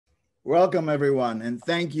Welcome, everyone, and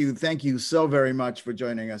thank you so very much for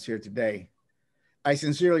joining us here today. I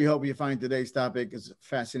sincerely hope you find today's topic as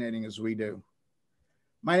fascinating as we do.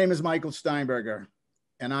 My name is Michael Steinberger,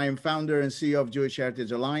 and I am founder and CEO of Jewish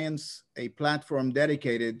Heritage Alliance, a platform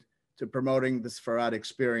dedicated to promoting the Sefarad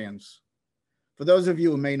experience. For those of you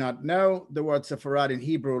who may not know, the word Sefarad in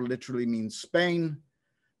Hebrew literally means Spain,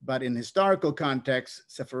 but in historical context,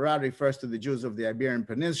 Sefarad refers to the Jews of the Iberian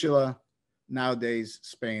Peninsula, nowadays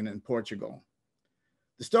Spain and Portugal.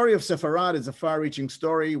 The story of Sefarad is a far-reaching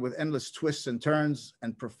story with endless twists and turns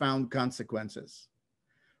and profound consequences.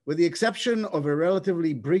 With the exception of a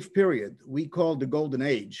relatively brief period we call the Golden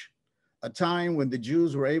Age, a time when the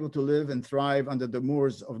Jews were able to live and thrive under the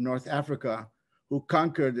Moors of North Africa, who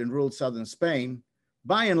conquered and ruled southern Spain,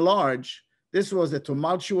 by and large, this was a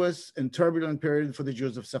tumultuous and turbulent period for the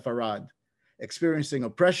Jews of Sefarad, experiencing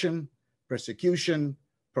oppression, persecution,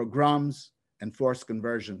 pogroms, and forced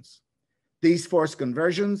conversions. These forced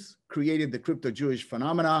conversions created the crypto-Jewish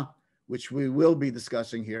phenomena, which we will be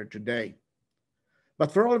discussing here today.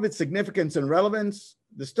 But for all of its significance and relevance,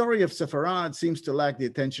 the story of Sefarad seems to lack the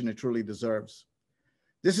attention it truly deserves.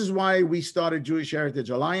 This is why we started Jewish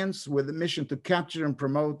Heritage Alliance with a mission to capture and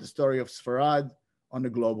promote the story of Sefarad on a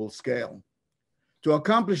global scale. To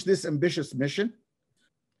accomplish this ambitious mission,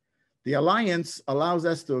 the Alliance allows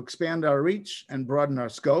us to expand our reach and broaden our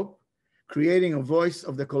scope, creating a voice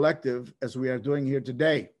of the collective as we are doing here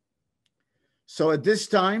today. So at this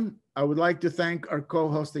time, I would like to thank our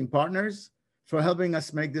co-hosting partners for helping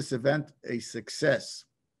us make this event a success.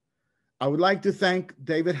 I would like to thank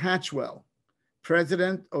David Hatchwell,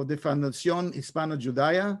 President of the Fundación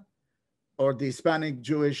HispanoJudía, or the Hispanic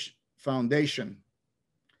Jewish Foundation.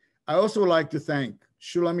 I also would like to thank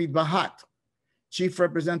Shulamith Bahat, Chief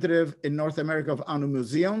Representative in North America of Anu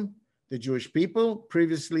Museum, the Jewish people,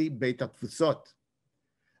 previously Beit HaTfusot.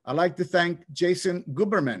 I'd like to thank Jason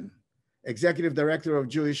Guberman, Executive Director of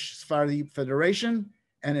Jewish Sephardi Federation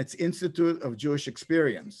and its Institute of Jewish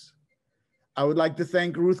Experience. I would like to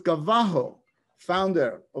thank Ruth Cavajo,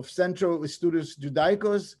 founder of Centro Estudios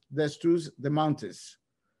Judaicos de Estudios de Montes.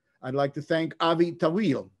 I'd like to thank Avi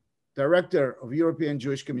Tawil, Director of European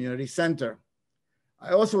Jewish Community Center.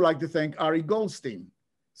 I also like to thank Ari Goldstein,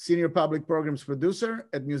 Senior Public Programs Producer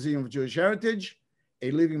at Museum of Jewish Heritage,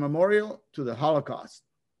 a living memorial to the Holocaust.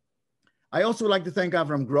 I also like to thank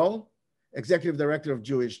Avram Grohl, Executive Director of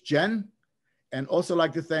Jewish Gen, and also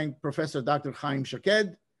like to thank Professor Dr. Chaim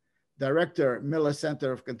Shaked, Director, Miller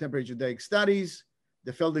Center of Contemporary Judaic Studies,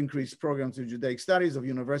 the Feldenkrais Programs of Judaic Studies of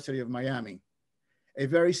University of Miami. A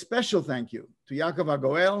very special thank you to Yaakov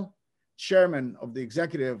Hagoel, Chairman of the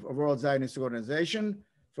Executive of World Zionist Organization,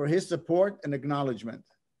 for his support and acknowledgement.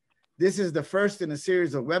 This is the first in a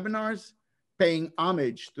series of webinars paying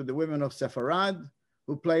homage to the women of Sefarad,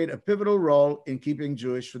 who played a pivotal role in keeping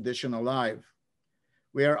Jewish tradition alive.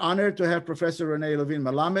 We are honored to have Professor Renee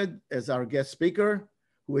Levin-Melamed as our guest speaker,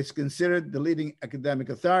 who is considered the leading academic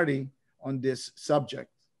authority on this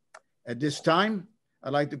subject. At this time,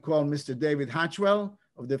 I'd like to call Mr. David Hatchwell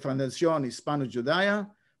of the Fundación HispanoJudía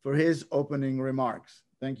for his opening remarks.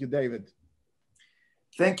 Thank you, David.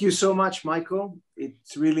 Thank you so much, Michael. It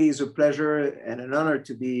really is a pleasure and an honor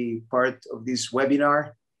to be part of this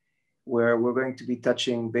webinar, where we're going to be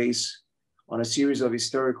touching base on a series of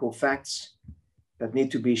historical facts that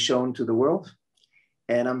need to be shown to the world.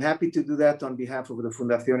 And I'm happy to do that on behalf of the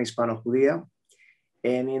Fundación HispanoJudía.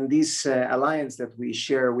 And in this alliance that we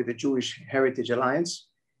share with the Jewish Heritage Alliance,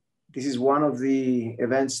 this is one of the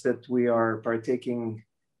events that we are partaking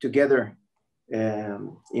together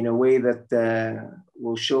in a way that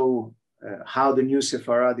will show how the new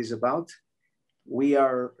Sefarad is about. We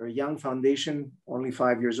are a young foundation, only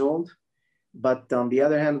 5 years old, but on the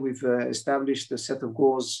other hand, we've established a set of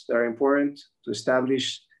goals that are important to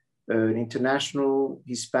establish an international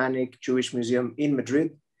Hispanic Jewish museum in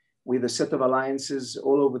Madrid with a set of alliances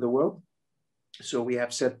all over the world. So we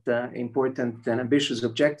have set important and ambitious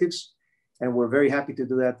objectives, and we're very happy to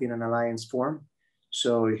do that in an alliance form.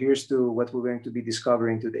 So here's to what we're going to be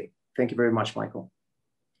discovering today. Thank you very much, Michael.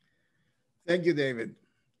 Thank you, David.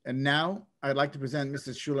 And now I'd like to present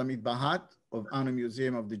Mrs. Shulamith Bahat of Anu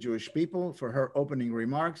Museum of the Jewish People for her opening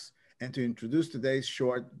remarks and to introduce today's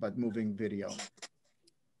short but moving video.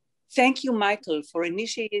 Thank you, Michael, for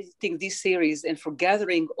initiating this series and for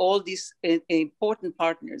gathering all these important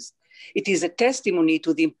partners. It is a testimony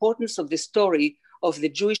to the importance of the story of the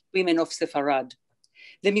Jewish women of Sefarad.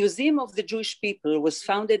 The Museum of the Jewish People was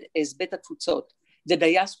founded as Beit HaTfusot, the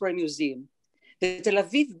Diaspora Museum. The Tel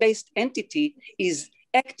Aviv-based entity is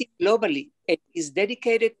active globally and is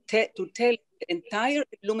dedicated to tell the entire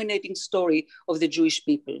illuminating story of the Jewish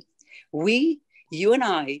people. We, you and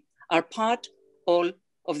I, are part all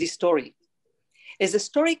of this story. As the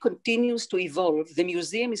story continues to evolve, the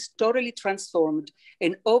museum is totally transformed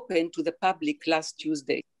and opened to the public last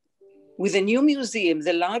Tuesday. With the new museum,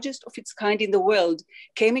 the largest of its kind in the world,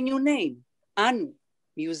 came a new name, Anu,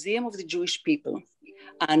 Museum of the Jewish People.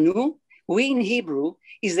 Anu, we in Hebrew,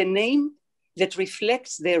 is a name that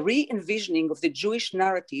reflects the re-envisioning of the Jewish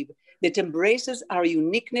narrative that embraces our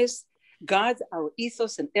uniqueness, guards our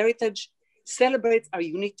ethos and heritage, celebrates our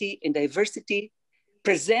unity and diversity,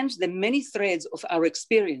 presents the many threads of our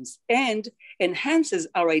experience, and enhances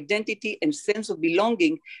our identity and sense of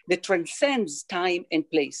belonging that transcends time and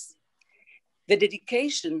place. The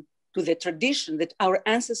dedication to the tradition that our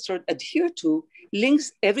ancestors adhere to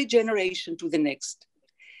links every generation to the next.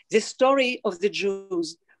 The story of the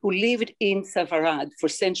Jews who lived in Sefarad for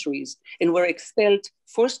centuries and were expelled,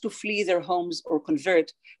 forced to flee their homes or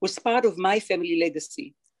convert, was part of my family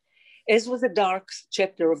legacy. As was the dark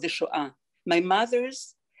chapter of the Shoah, my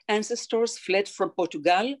mother's ancestors fled from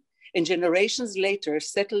Portugal and generations later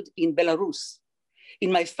settled in Belarus.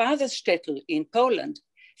 In my father's shtetl in Poland,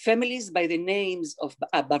 families by the names of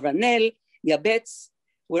Baranel, Yabetz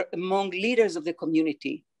were among leaders of the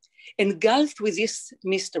community. Engulfed with this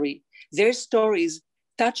mystery, their stories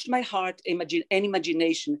touched my heart and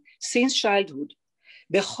imagination since childhood.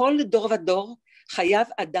 בכל דור ודור חייב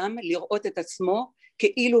אדם לראות את עצמו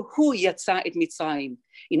כאילו הוא יצא את מצרים.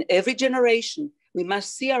 In every generation, we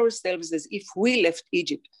must see ourselves as if we left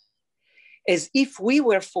Egypt, as if we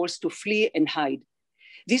were forced to flee and hide.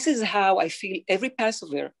 This is how I feel every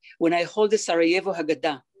Passover when I hold the Sarajevo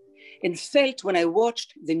Haggadah, and felt when I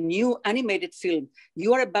watched the new animated film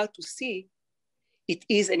you are about to see. It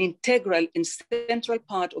is an integral and central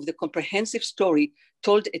part of the comprehensive story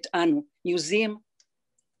told at Anu, Museum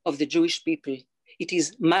of the Jewish People. It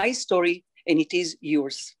is my story and it is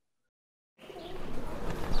yours.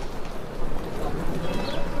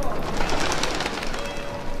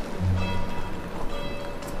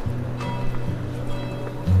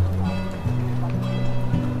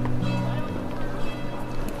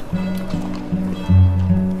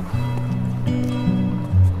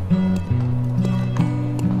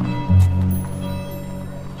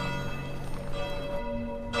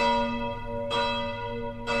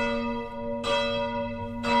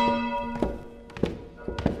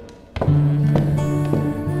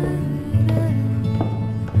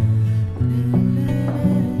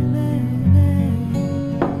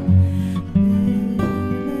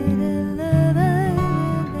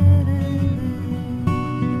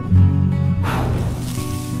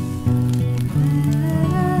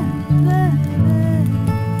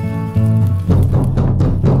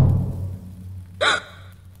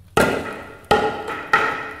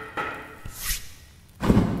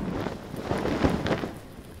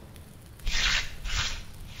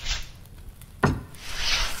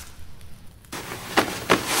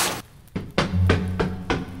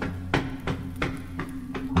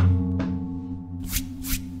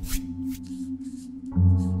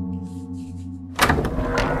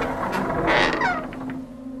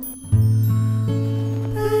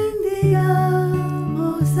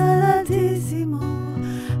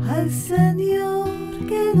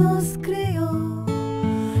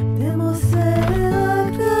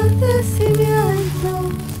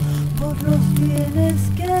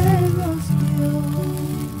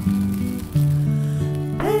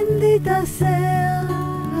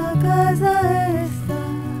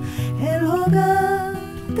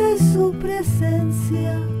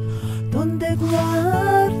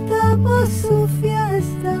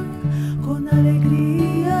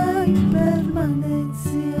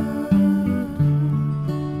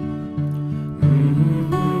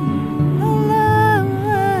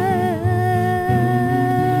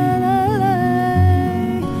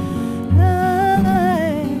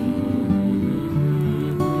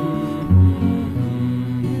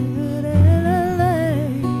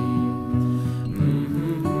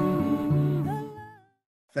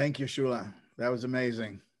 Thank you, Shula. That was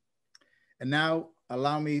amazing. And now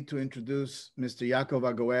allow me to introduce Mr. Yaakov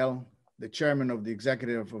Hagoel, the chairman of the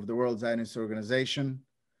executive of the World Zionist Organization,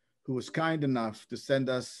 who was kind enough to send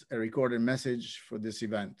us a recorded message for this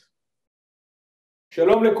event.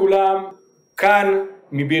 שלום לכולם, כאן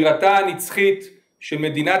מבירתה הנצחית של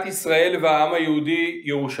מדינת ישראל והעם היהודי,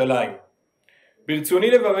 ירושלים.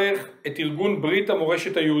 ברצוני לברך את ארגון ברית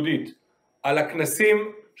המורשת היהודית על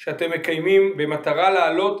הכנסים שאתם מקיימים במטרה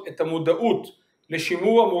להעלות את המודעות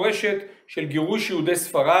לשימור המורשת של גירוש יהודי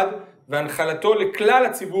ספרד והנחלתו לכלל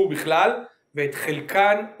הציבור בכלל, ואת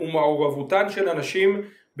חלקן ומעורבותן של אנשים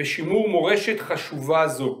בשימור מורשת חשובה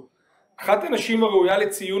זו. אחת הנשים הראויה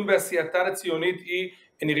לציון בעשייתן הציונית היא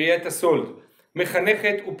הנרייטה סולד,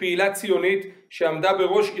 מחנכת ופעילה ציונית שעמדה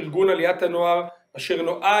בראש ארגון עליית הנוער, אשר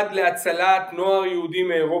נועד להצלת נוער יהודי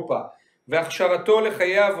מאירופה, והכשרתו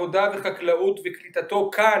לחיי עבודה וחקלאות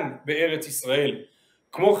וקליטתו כאן בארץ ישראל.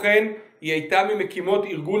 כמו כן, היא הייתה ממקימות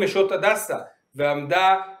ארגון נשות הדסה,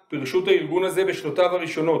 ועמדה ברשות הארגון הזה בשנותיו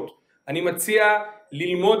הראשונות. אני מציע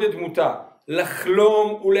ללמוד את דמותה,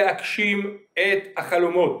 לחלום ולהגשים את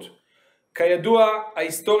החלומות. כידוע,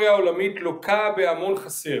 ההיסטוריה העולמית לוקה בהמון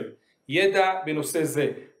חסר, ידע בנושא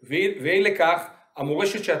זה, ואי לכך,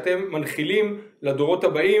 המורשת שאתם מנחילים לדורות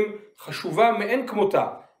הבאים חשובה מאין כמותה,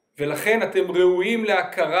 ולכן אתם ראויים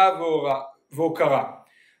להכרה והוקרה.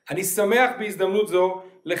 אני שמח בהזדמנות זו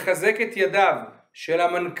לחזק את ידיו של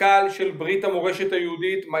המנכ"ל של ברית המורשת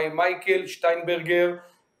היהודית, מייקל שטיינברגר,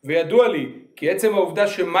 וידוע לי כי עצם העובדה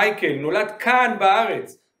שמייקל נולד כאן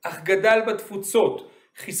בארץ, אך גדל בתפוצות,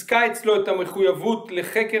 חיזקה אצלו את המחויבות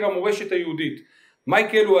לחקר המורשת היהודית.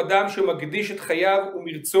 מייקל הוא אדם שמקדיש את חייו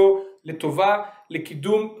ומרצו לטובה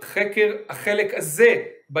לקידום חקר החלק הזה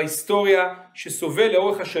בהיסטוריה שסובל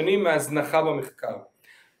לאורך השנים מהזנחה במחקר.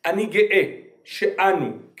 אני גאה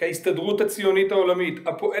שאנו, כהסתדרות הציונית העולמית,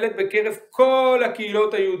 הפועלת בקרב כל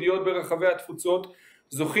הקהילות היהודיות ברחבי התפוצות,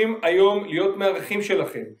 זוכים היום להיות מארחים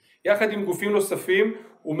שלכם, יחד עם גופים נוספים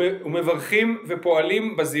ומברכים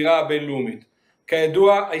ופועלים בזירה הבינלאומית.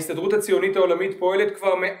 כידוע, ההסתדרות הציונית העולמית פועלת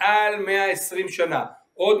כבר מעל 120 שנה,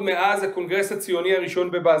 עוד מאז הקונגרס הציוני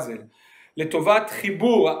הראשון בבאזל, לטובת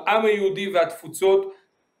חיבור העם היהודי והתפוצות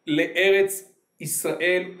לארץ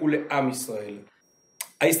ישראל ולעם ישראל.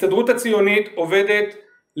 ההסתדרות הציונית עובדת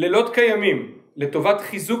לילות כימים לטובת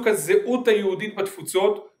חיזוק הזהות היהודית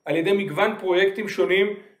בתפוצות על ידי מגוון פרויקטים שונים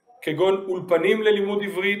כגון אולפנים ללימוד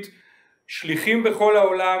עברית, שליחים בכל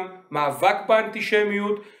העולם, מאבק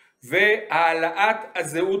באנטישמיות והעלאת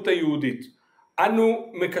הזהות היהודית.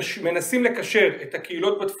 אנו מנסים לקשר את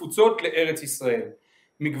הקהילות בתפוצות לארץ ישראל.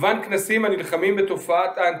 מגוון כנסים הנלחמים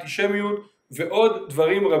בתופעת האנטישמיות ועוד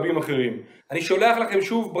דברים רבים אחרים. אני שולח לכם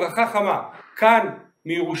שוב ברכה חמה, כאן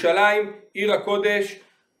מירושלים, עיר הקודש,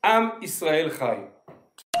 עם ישראל חי.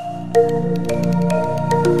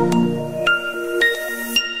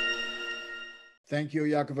 Thank you,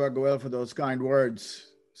 Yaakov Hagoel, for those kind words.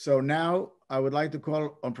 So now I would like to call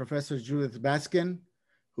on Professor Judith Baskin,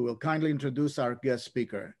 who will kindly introduce our guest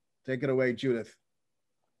speaker. Take it away, Judith.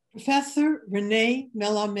 Professor Renee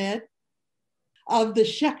Melamed of the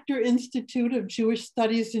Schechter Institute of Jewish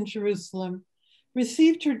Studies in Jerusalem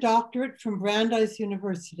received her doctorate from Brandeis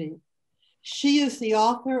University. She is the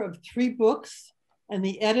author of 3 books and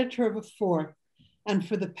the editor of a 4th. And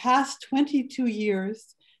for the past 22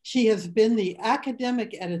 years, she has been the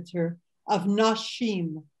academic editor of Nashim,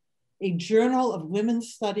 a journal of women's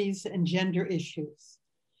studies and gender issues.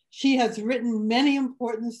 She has written many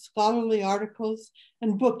important scholarly articles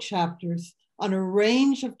and book chapters on a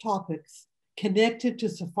range of topics connected to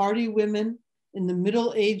Sephardi women in the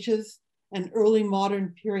Middle Ages and early modern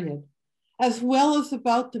period, as well as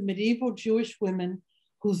about the medieval Jewish women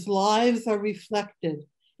whose lives are reflected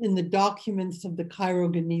in the documents of the Cairo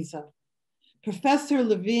Geniza. Professor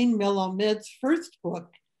Levine Melamed's first book,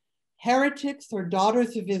 Heretics or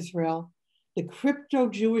Daughters of Israel, The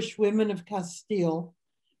Crypto-Jewish Women of Castile,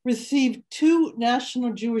 received 2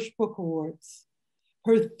 National Jewish Book Awards.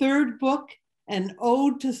 Her third book, An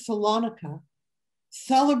Ode to Salonika,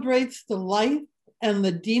 celebrates the life and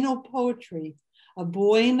Ladino poetry of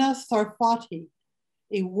Buena Sarfati,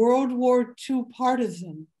 a World War II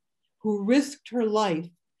partisan who risked her life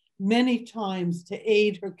many times to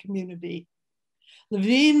aid her community.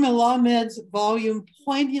 Levine Melamed's volume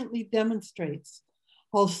poignantly demonstrates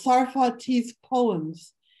how Sarfati's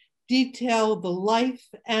poems detail the life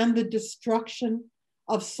and the destruction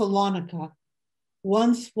of Salonika,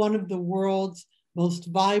 once one of the world's most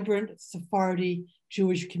vibrant Sephardi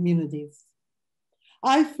Jewish communities.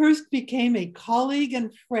 I first became a colleague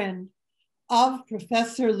and friend of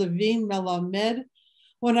Professor Levine Melamed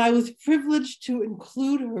when I was privileged to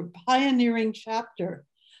include her pioneering chapter,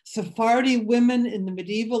 Sephardi Women in the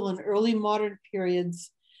Medieval and Early Modern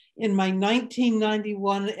Periods, in my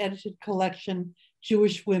 1991 edited collection,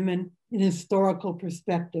 Jewish Women in Historical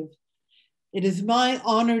Perspective. It is my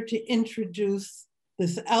honor to introduce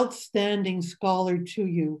this outstanding scholar to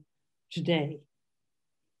you today.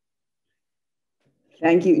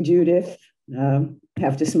 Thank you, Judith.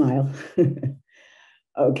 Have to smile.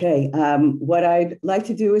 Okay, what I'd like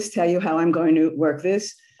to do is tell you how I'm going to work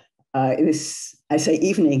this. I say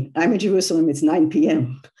evening. I'm in Jerusalem. It's 9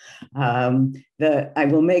 p.m. I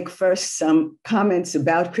will make first some comments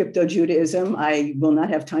about crypto-Judaism. I will not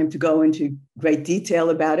have time to go into great detail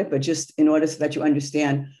about it, but just in order so that you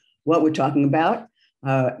understand what we're talking about.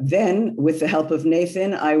 Then, with the help of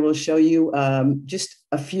Nathan, I will show you just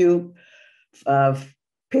a few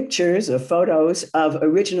pictures or photos of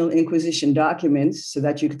original Inquisition documents so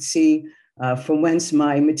that you could see from whence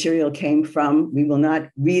my material came from. We will not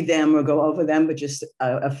read them or go over them, but just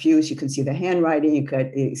a few. So you can see the handwriting, you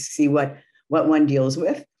could see what one deals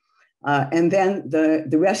with. And then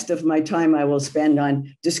the rest of my time I will spend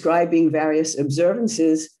on describing various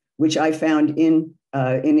observances, which I found in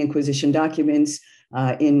Inquisition documents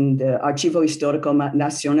in the Archivo Histórico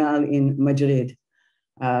Nacional in Madrid.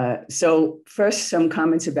 So first, some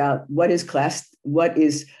comments about what is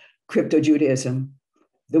crypto-Judaism.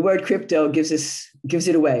 The word crypto gives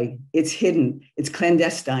it away. It's hidden, it's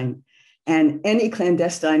clandestine. And any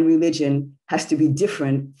clandestine religion has to be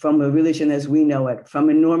different from a religion as we know it, from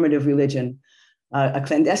a normative religion. A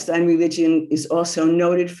clandestine religion is also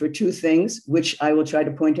noted for two things, which I will try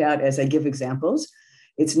to point out as I give examples.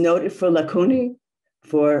 It's noted for lacunae,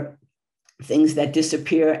 for things that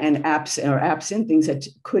disappear and are absent, things that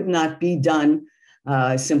could not be done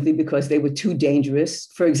simply because they were too dangerous.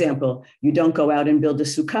 For example, you don't go out and build a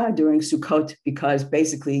sukkah during Sukkot because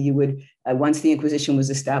basically you would, once the Inquisition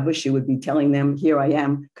was established, you would be telling them, here I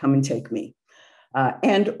am, come and take me.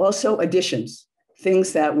 And also additions,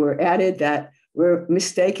 things that were added that were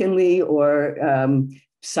mistakenly or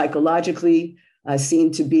psychologically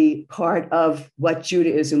seen to be part of what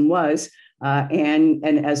Judaism was. And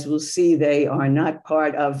as we'll see, they are not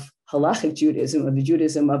part of halachic Judaism, or the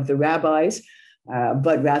Judaism of the rabbis,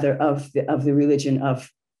 but rather of the religion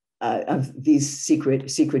of these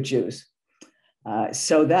secret Jews.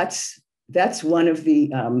 So that's one of the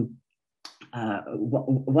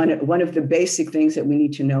one of the basic things that we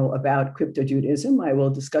need to know about crypto-Judaism. I will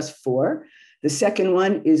discuss four. The second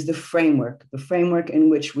one is the framework in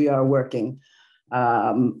which we are working.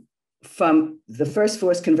 From the first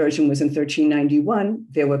forced conversion was in 1391.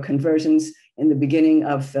 There were conversions in the beginning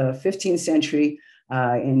of the 15th century,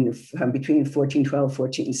 between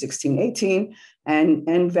 1412, 16, 18,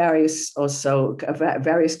 and various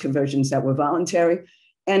conversions that were voluntary.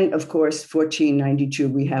 And of course, 1492,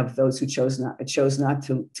 we have those who chose not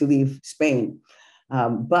to leave Spain.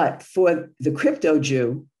 But for the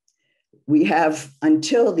crypto-Jew, we have,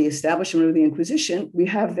 until the establishment of the Inquisition, we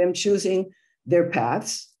have them choosing their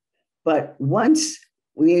paths. But once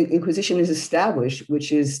the Inquisition is established,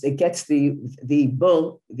 which is, it gets the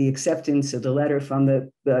bull, the acceptance of the letter from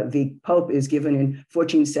the Pope is given in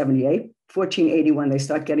 1478, 1481, they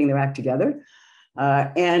start getting their act together.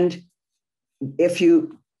 And if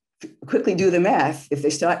you quickly do the math, if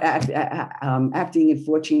they start acting in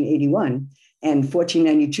 1481 and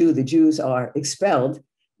 1492, the Jews are expelled,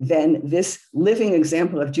 then this living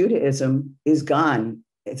example of Judaism is gone.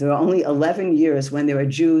 There are only 11 years when there are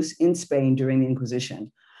Jews in Spain during the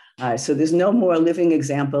Inquisition. So there's no more living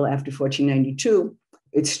example after 1492.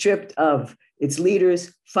 It's stripped of its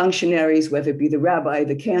leaders, functionaries, whether it be the rabbi,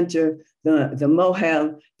 the cantor, the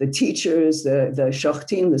mohel, the teachers, the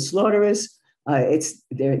shochtim, the slaughterers.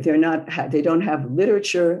 They don't have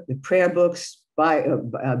literature, the prayer books,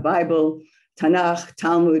 Bible, Tanakh,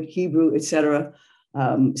 Talmud, Hebrew, etc.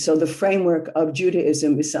 So the framework of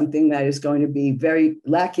Judaism is something that is going to be very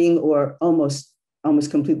lacking or almost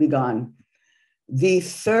completely gone. The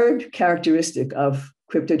third characteristic of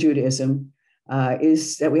crypto-Judaism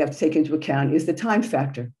is that we have to take into account is the time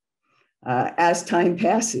factor. As time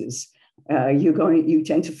passes, you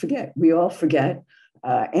tend to forget. We all forget.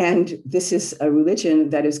 And this is a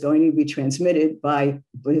religion that is going to be transmitted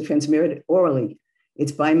orally.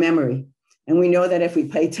 It's by memory. And we know that if we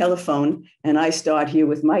play telephone and I start here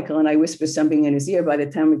with Michael and I whisper something in his ear, by the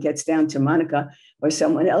time it gets down to Monica or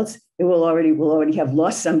someone else, we'll already have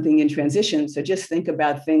lost something in transition. So just think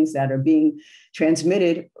about things that are being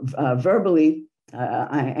transmitted verbally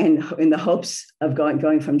and in the hopes of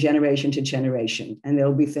going from generation to generation. And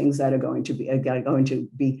there'll be things that are going to be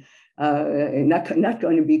not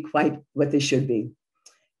going to be quite what they should be.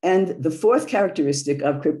 And the fourth characteristic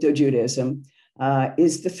of crypto-Judaism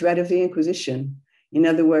is the threat of the Inquisition. In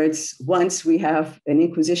other words, once we have an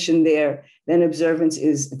Inquisition there, then observance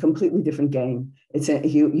is a completely different game.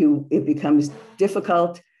 It becomes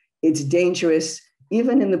difficult, it's dangerous,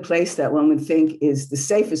 even in the place that one would think is the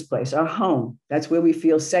safest place, our home. That's where we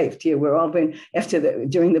feel safe. Here, we're all been,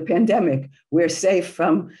 during the pandemic, we're safe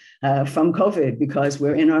from COVID because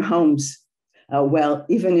we're in our homes. Well,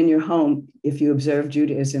 even in your home, if you observe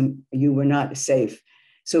Judaism, you were not safe.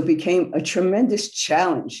 So it became a tremendous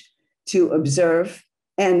challenge to observe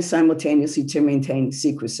and simultaneously to maintain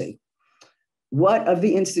secrecy. What of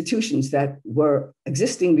the institutions that were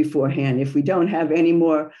existing beforehand, if we don't have any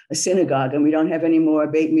more a synagogue, and we don't have any more a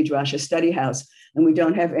Beit Midrash, a study house, and we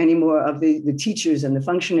don't have any more of the teachers and the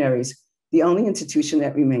functionaries, the only institution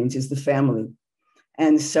that remains is the family.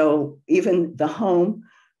 And so even the home,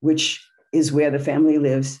 which is where the family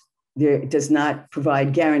lives, there does not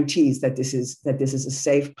provide guarantees that this is a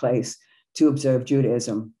safe place to observe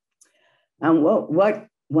Judaism. And what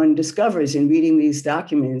one discovers in reading these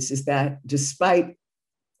documents is that despite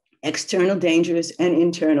external dangers and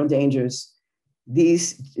internal dangers,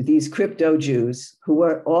 these crypto Jews, who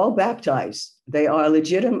were all baptized, they are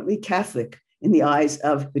legitimately Catholic in the eyes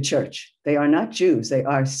of the church. They are not Jews, they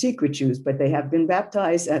are secret Jews, but they have been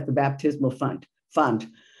baptized at the baptismal font.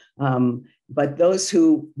 But those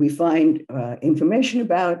who we find information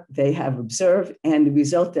about, they have observed, and the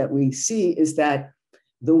result that we see is that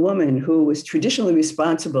the woman who was traditionally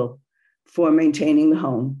responsible for maintaining the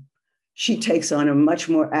home, she takes on a much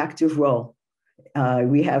more active role.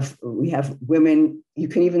 We have women. You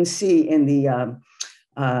can even see in the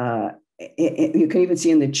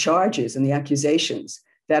charges and the accusations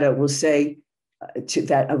that it will say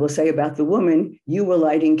about the woman: you were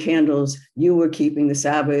lighting candles, you were keeping the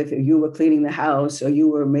Sabbath, or you were cleaning the house, or you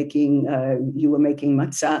were making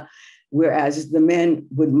matzah. Whereas the men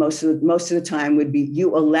would most of the time would be,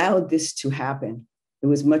 you allowed this to happen. It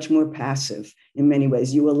was much more passive in many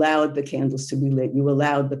ways. You allowed the candles to be lit. You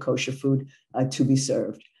allowed the kosher food to be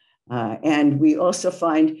served. And we also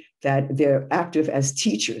find that they're active as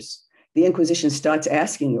teachers. The Inquisition starts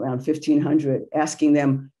asking around 1500, asking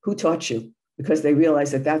them, who taught you? Because they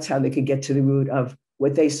realized that that's how they could get to the root of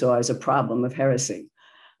what they saw as a problem of heresy.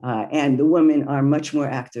 And the women are much more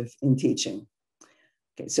active in teaching.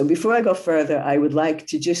 Okay, so before I go further, I would like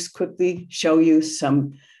to just quickly show you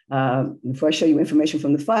some, before I show you information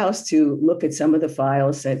from the files, to look at some of the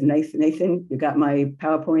files that Nathan, you got my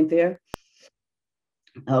PowerPoint there?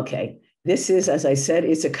 Okay, this is, as I said,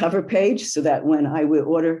 it's a cover page so that when I would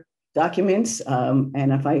order documents,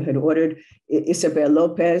 and if I had ordered Isabel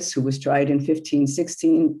Lopez, who was tried in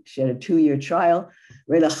 1516, she had a 2-year trial.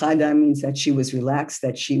 Relachada means that she was relaxed,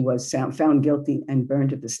 that she was found guilty and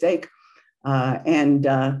burned at the stake. And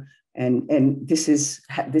this is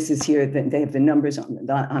here. They have the numbers on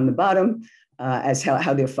the bottom as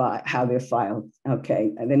how they're filed.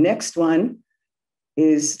 Okay, and the next one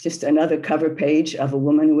is just another cover page of a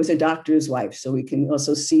woman who was a doctor's wife. So we can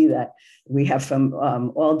also see that we have from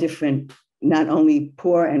all different, not only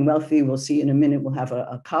poor and wealthy. We'll see in a minute. We'll have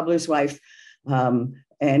a cobbler's wife,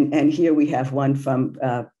 and here we have one from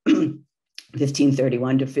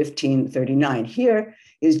 1531 to 1539. Here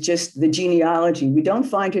is just the genealogy. We don't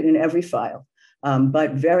find it in every file,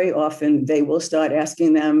 but very often they will start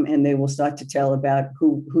asking them, and they will start to tell about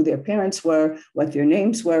who their parents were, what their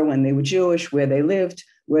names were when they were Jewish, where they lived,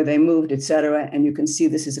 where they moved, etc. And you can see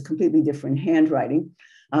this is a completely different handwriting.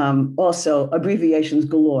 Also, abbreviations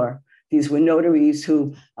galore. These were notaries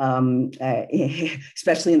who,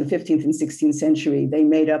 especially in the 15th and 16th century, they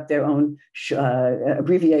made up their own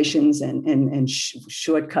abbreviations and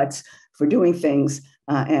shortcuts for doing things.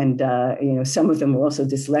 Some of them were also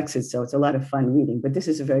dyslexic, so it's a lot of fun reading. But this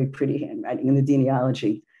is a very pretty handwriting in the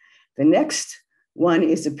genealogy. The next one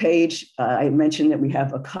is a page. I mentioned that we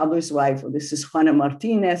have a cobbler's wife. Well, this is Juana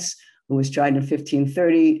Martinez, who was tried in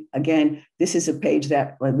 1530. Again, this is a page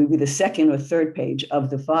that would be the second or third page of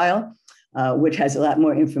the file, which has a lot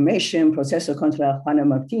more information. Proceso contra Juana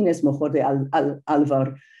Martinez, mejor de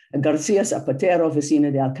Alvar Garcia Zapatero,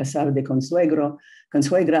 vecina de Alcázar de Consuegra.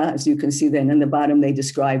 As you can see then in the bottom, they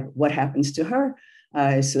describe what happens to her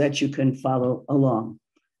so that you can follow along.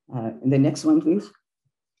 The next one, please.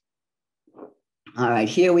 All right,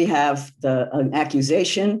 here we have an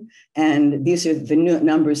accusation, and these are the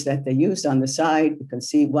numbers that they used on the side. You can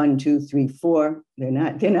see 1, 2, 3, 4. They're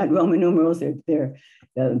not Roman numerals. They're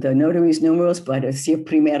the notary's numerals, but it's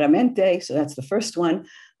primeramente. So that's the first one.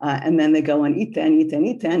 And then they go on iten,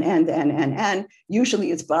 and.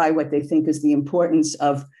 Usually it's by what they think is the importance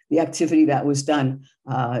of the activity that was done.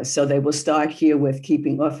 So they will start here with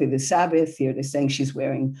keeping off the Sabbath. Here they're saying she's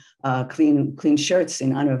wearing clean shirts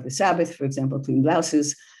in honor of the Sabbath, for example, clean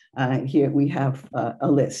blouses. Here we have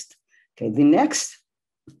a list. Okay, the next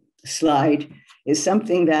slide is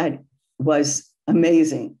something that was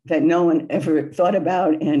amazing, that no one ever thought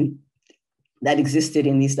about and that existed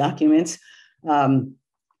in these documents. And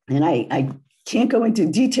I can't go into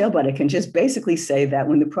detail, but I can just basically say that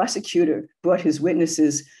when the prosecutor brought his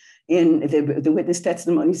witnesses in, the witness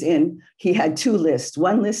testimonies in, he had 2 lists.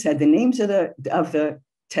 One list had the names of the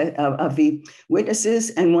witnesses,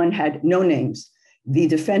 and one had no names. The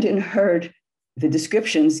defendant heard the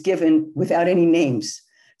descriptions given without any names.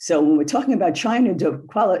 So when we're talking about trying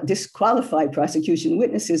to disqualify prosecution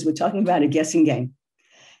witnesses, we're talking about a guessing game.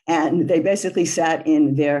 And they basically sat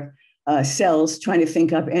in their cells trying to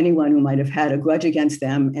think up anyone who might have had a grudge against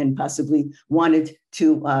them and possibly wanted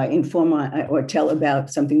to inform or tell about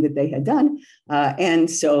something that they had done. And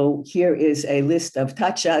so here is a list of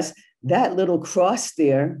tachas. That little cross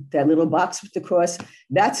there, that little box with the cross,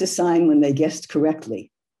 that's a sign when they guessed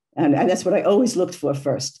correctly. And that's what I always looked for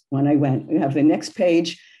first when I went. We have the next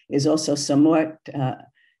page is also some more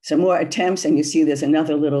attempts, and you see there's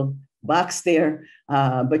another little box there,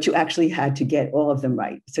 but you actually had to get all of them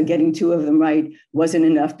right. So getting 2 of them right wasn't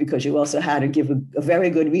enough because you also had to give a very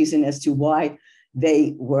good reason as to why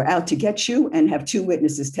they were out to get you and have 2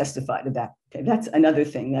 witnesses testify to that. Okay, that's another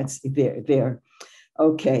thing that's there.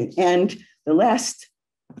 Okay, and the last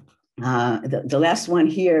one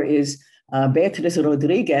here is Beatriz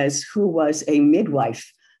Rodriguez, who was a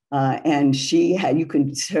midwife, and she had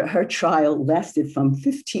her trial lasted from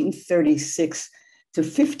 1536 to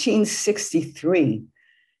 1563.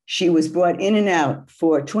 She was brought in and out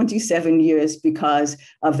for 27 years because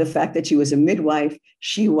of the fact that she was a midwife.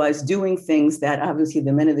 She was doing things that obviously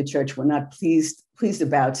the men of the church were not pleased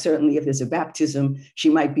about. Certainly if there's a baptism, she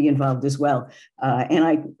might be involved as well. And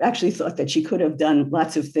I actually thought that she could have done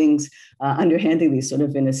lots of things underhandedly, sort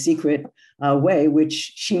of in a secret way, which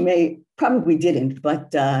she probably didn't.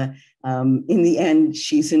 But in the end,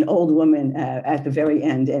 she's an old woman at the very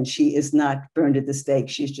end, and she is not burned at the stake.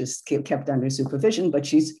 She's just kept under supervision, but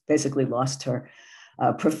she's basically lost her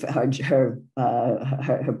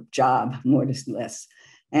job, more or less.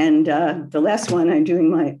 And the last one, I'm doing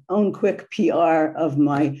my own quick PR of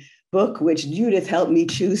my book, which Judith helped me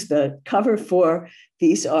choose the cover for.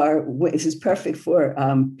 This is perfect for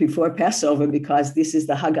before Passover, because this is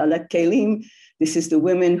the Hagalat Kelim. This is the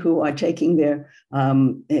women who are taking their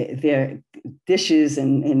dishes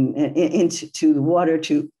and into the water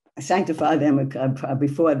to sanctify them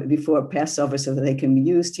before Passover so that they can be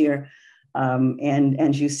used here.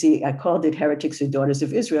 And you see, I called it heretics or daughters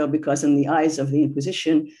of Israel because in the eyes of the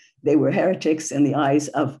Inquisition, they were heretics. In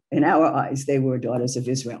our eyes, they were daughters of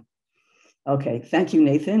Israel. Okay, thank you,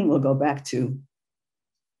 Nathan. We'll go back to.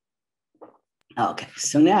 Okay,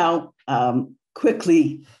 so now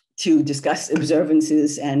quickly to discuss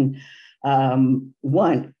observances and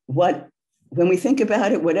when we think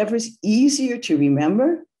about it, whatever's easier to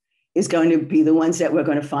remember is going to be the ones that we're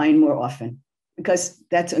going to find more often. Because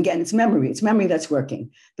that's, again, it's memory that's working.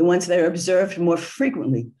 The ones that are observed more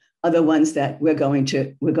frequently are the ones that we're going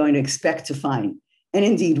to expect to find. And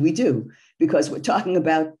indeed we do, because we're talking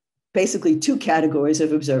about basically 2 categories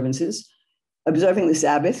of observances. Observing the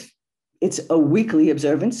Sabbath, it's a weekly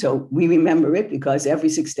observance, so we remember it because every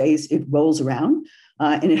 6 days it rolls around,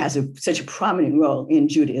 and it has such a prominent role in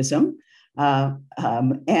Judaism. And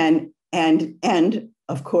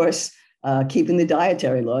of course, keeping the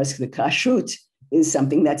dietary laws, the kashrut, is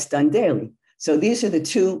something that's done daily. So these are the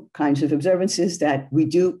 2 kinds of observances that we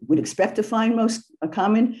would expect to find most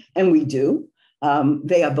common, and we do.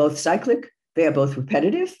 They are both cyclic, they are both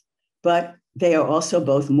repetitive, but they are also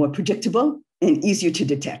both more predictable and easier to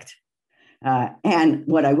detect. And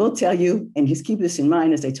what I will tell you, and just keep this in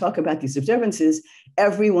mind as I talk about these observances,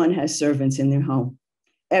 everyone has servants in their home.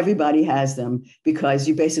 Everybody has them because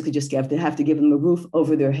you basically just have to give them a roof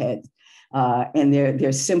over their head. And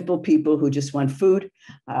they're simple people who just want food.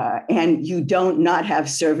 And you don't not have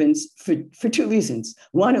servants for 2 reasons.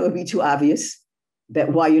 One, it would be too obvious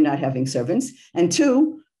that why you're not having servants. And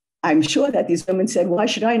 2, I'm sure that these women said, why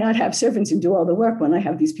should I not have servants and do all the work when I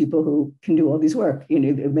have these people who can do all this work? It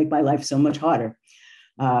would make my life so much harder.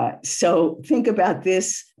 So think about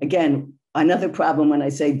this. Again, another problem when I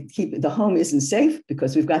say the home isn't safe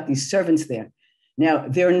because we've got these servants there. Now,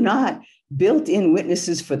 they're not built-in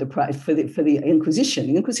witnesses for the Inquisition.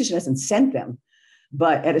 The Inquisition hasn't sent them.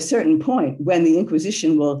 But at a certain point, when the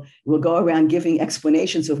Inquisition will go around giving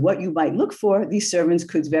explanations of what you might look for, these servants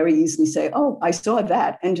could very easily say, oh, I saw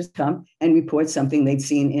that, and just come and report something they'd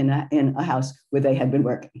seen in a house where they had been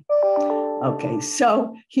working. Okay,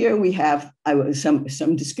 so here we have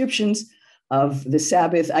some descriptions of the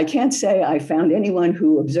Sabbath. I can't say I found anyone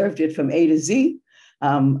who observed it from A to Z,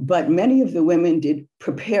 but many of the women did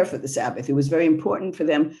prepare for the Sabbath. It was very important for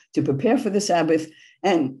them to prepare for the Sabbath.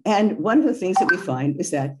 And one of the things that we find is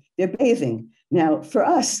that they're bathing. Now, for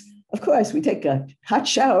us, of course, we take a hot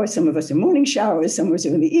shower. Some of us are morning showers, some of us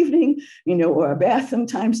are in the evening, or a bath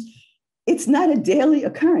sometimes. It's not a daily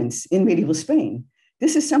occurrence in medieval Spain.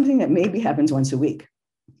 This is something that maybe happens once a week.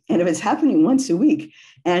 And if it's happening once a week,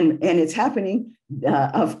 and it's happening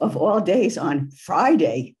of all days on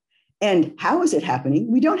Friday, and how is it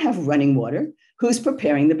happening? We don't have running water. Who's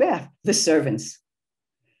preparing the bath? The servants.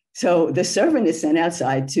 So the servant is sent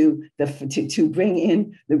outside to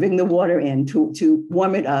bring the water in, to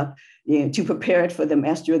warm it up, to prepare it for the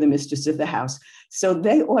master or the mistress of the house. So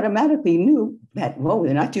they automatically knew that, whoa,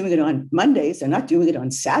 they're not doing it on Mondays, they're not doing it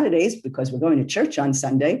on Saturdays because we're going to church on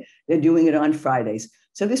Sunday, they're doing it on Fridays.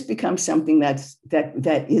 So this becomes something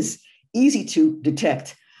that is easy to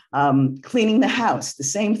detect. Cleaning the house, the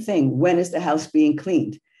same thing. When is the house being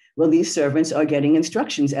cleaned? Well, these servants are getting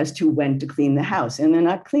instructions as to when to clean the house, and they're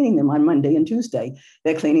not cleaning them on Monday and Tuesday.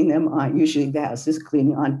 They're cleaning them on, usually the house is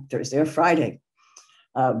cleaning on Thursday or Friday.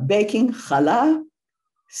 Baking challah,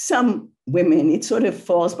 some women, it sort of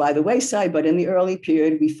falls by the wayside, but in the early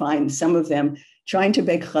period, we find some of them trying to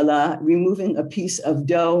bake challah, removing a piece of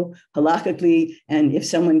dough halakhically. And if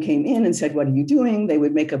someone came in and said, what are you doing? They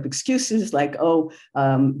would make up excuses like,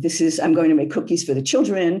 I'm going to make cookies for the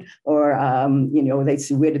children. Or, they'd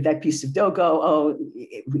say, where did that piece of dough go?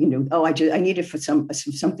 I need it for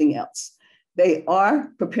something else. They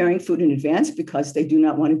are preparing food in advance because they do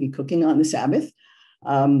not want to be cooking on the Sabbath.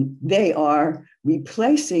 They are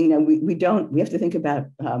replacing, and we have to think about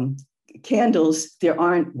candles. There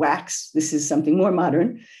aren't wax. This is something more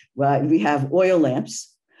modern. We have oil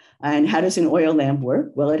lamps. And how does an oil lamp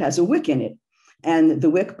work? Well, it has a wick in it, and the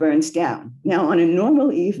wick burns down. Now, on a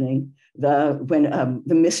normal evening, when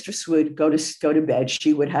the mistress would go to bed,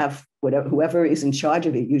 she would have whoever is in charge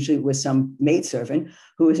of it, usually it was some maidservant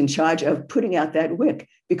who was in charge of putting out that wick,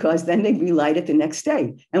 because then they'd relight it the next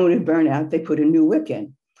day. And when it burned out, they put a new wick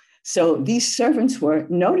in. So these servants were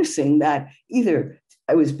noticing that either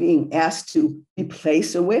I was being asked to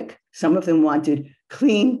replace a wick. Some of them wanted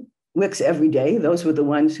clean wicks every day. Those were the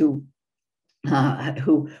ones who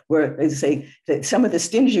were, let's say, that some of the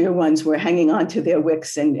stingier ones were hanging on to their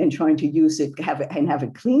wicks and trying to use it, have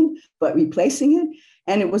it clean, but replacing it.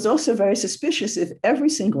 And it was also very suspicious if every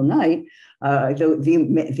single night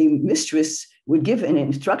the mistress would give an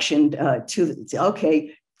instruction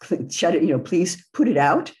okay, shut it, please put it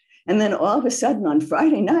out. And then all of a sudden on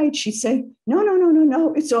Friday night, she'd say,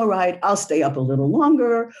 no, it's all right. I'll stay up a little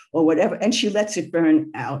longer or whatever. And she lets it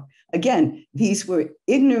burn out. Again, these were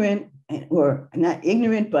ignorant, or not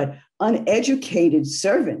ignorant, but uneducated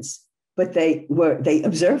servants. But they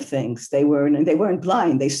observed things. They weren't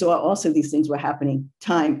blind. They saw also these things were happening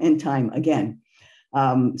time and time again.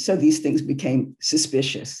 So these things became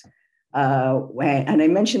suspicious. And I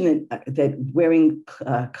mentioned that wearing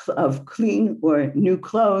of clean or new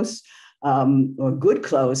clothes or good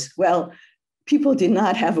clothes, well, people did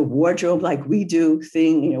not have a wardrobe like we do,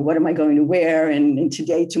 what am I going to wear? And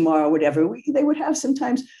today, tomorrow, whatever. They would have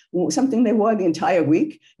sometimes something they wore the entire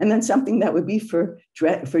week, and then something that would be for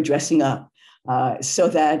dressing up. So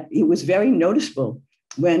that it was very noticeable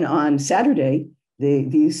when on Saturday,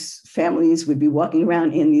 these families would be walking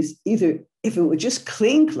around in these, either if it were just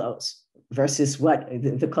clean clothes versus what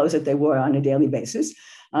the clothes that they wore on a daily basis,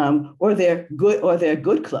 or their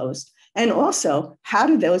good clothes. And also, how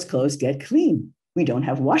do those clothes get clean? We don't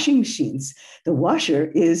have washing machines. The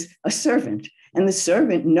washer is a servant, and the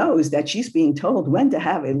servant knows that she's being told when to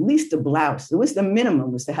have at least a blouse. It was the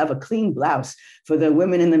minimum, was to have a clean blouse for the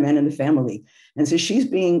women and the men in the family. And so she's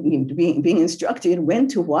being instructed when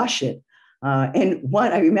to wash it. I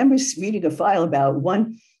remember reading a file about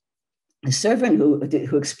a servant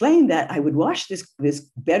who explained that I would wash this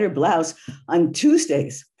better blouse on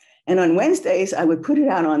Tuesdays. And on Wednesdays, I would put it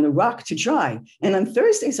out on the rock to dry. And on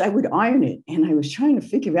Thursdays, I would iron it. And I was trying to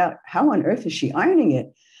figure out how on earth is she ironing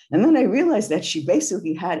it? And then I realized that she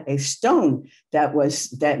basically had a stone that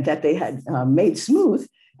they had made smooth.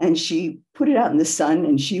 And she put it out in the sun,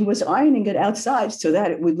 and she was ironing it outside so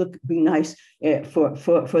that it would be nice for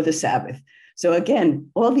the Sabbath. So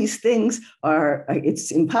again, all these things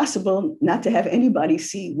it's impossible not to have anybody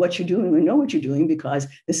see what you're doing or know what you're doing, because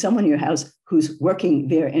there's someone in your house who's working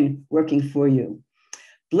there and working for you.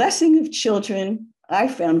 Blessing of children, I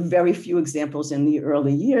found very few examples in the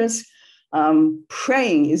early years.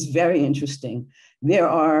 Praying is very interesting. There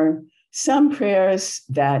are some prayers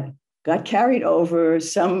that got carried over,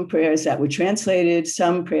 some prayers that were translated,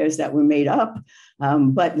 some prayers that were made up.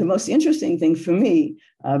 But the most interesting thing for me,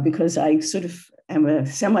 because I sort of am a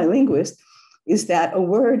semi-linguist, is that a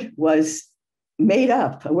word was made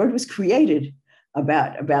up, a word was created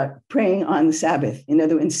about praying on the Sabbath.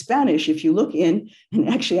 In Spanish, if you look in, and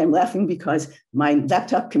actually I'm laughing because my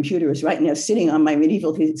laptop computer is right now sitting on my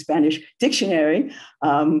medieval Spanish dictionary,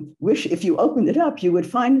 which if you opened it up, you would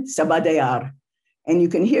find sabadear. And you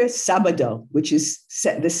can hear sábado, which is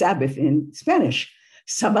the Sabbath in Spanish.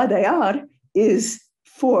 Sabadayar is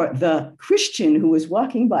for the Christian who was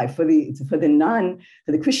walking by, for the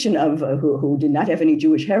Christian who did not have any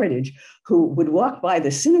Jewish heritage, who would walk by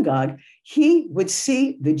the synagogue. He would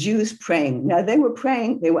see the Jews praying. Now they were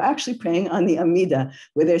actually praying on the Amida,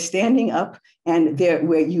 where they're standing up, and there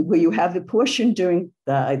where you have the portion during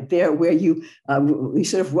where you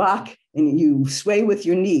sort of rock and you sway with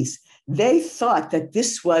your knees. They thought that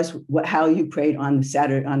this was how you prayed on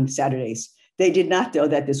Saturdays. They did not know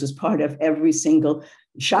that this was part of every single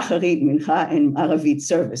Shacharit, Mincha, and Aravit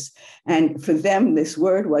service. And for them, this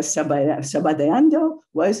word was sabadayando,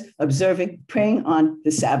 was observing, praying on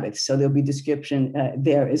the Sabbath. So there'll be description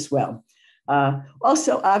there as well.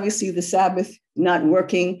 Also, obviously, the Sabbath, not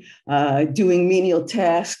working, doing menial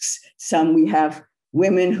tasks. We have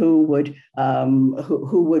women who would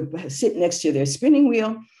sit next to their spinning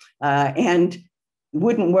wheel and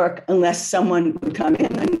wouldn't work unless someone would come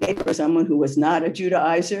in, a neighbor, someone who was not a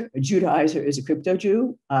Judaizer. A Judaizer is a crypto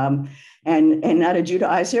Jew, and not a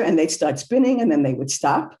Judaizer, and they'd start spinning and then they would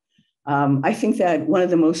stop. I think that one of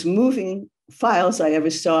the most moving files I ever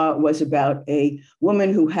saw was about a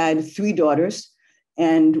woman who had 3 daughters,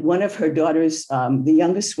 and one of her daughters, the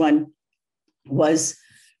youngest one, was,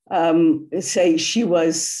 she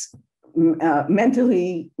was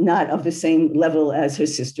mentally not of the same level as her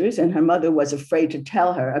sisters, and her mother was afraid to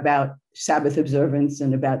tell her about Sabbath observance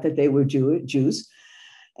and about that they were Jews.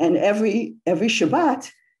 And every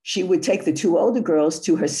Shabbat, she would take the 2 older girls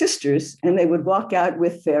to her sisters, and they would walk out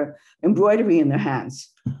with their embroidery in their hands.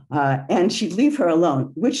 And she'd leave her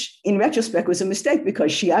alone, which in retrospect was a mistake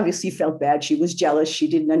because she obviously felt bad. She was jealous. She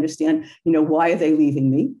didn't understand, why are they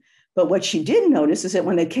leaving me? But what she did notice is that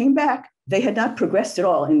when they came back, they had not progressed at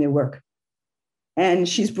all in their work. And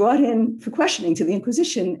she's brought in for questioning to the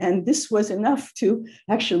Inquisition. And this was enough to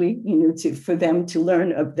actually, for them to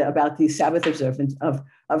learn about the Sabbath observance of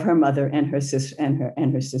her mother and her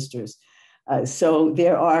sisters. So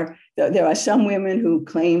there are some women who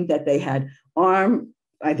claim that they had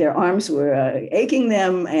their arms were aching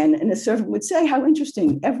them. And a servant would say, how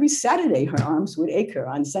interesting, every Saturday her arms would ache her.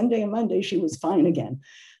 On Sunday and Monday, she was fine again.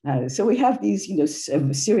 So we have these,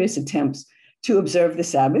 serious attempts to observe the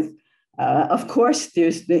Sabbath. Of course,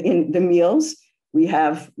 there's in the meals. We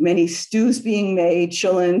have many stews being made,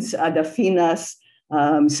 chulans, adafinas,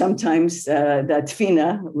 sometimes the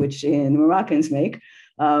tfina, which in Moroccans make.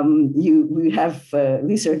 We have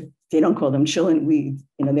these are, they don't call them chulin.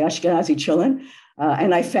 The Ashkenazi chulin,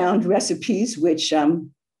 and I found recipes which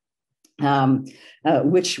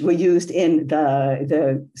were used in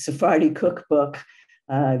the Sephardi cookbook.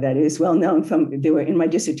 That is well known they were in my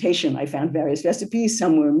dissertation. I found various recipes.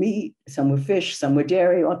 Some were meat, some were fish, some were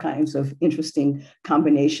dairy, all kinds of interesting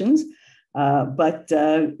combinations. But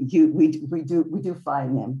we do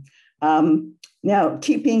find them. Now,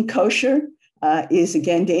 keeping kosher is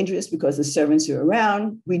again dangerous because the servants are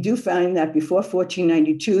around. We do find that before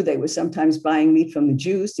 1492, they were sometimes buying meat from the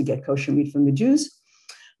Jews to get kosher meat from the Jews.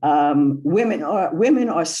 Women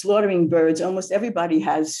are slaughtering birds. Almost everybody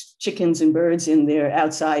has chickens and birds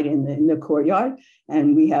outside in the courtyard.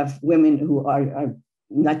 And we have women who are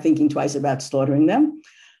not thinking twice about slaughtering them.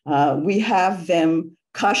 We have them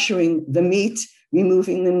koshering the meat,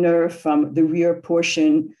 removing the nerve from the rear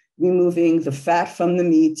portion, removing the fat from the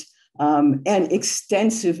meat, and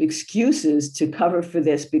extensive excuses to cover for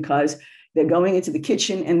this because they're going into the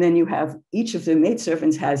kitchen. And then you have each of the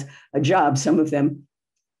maidservants has a job. Some of them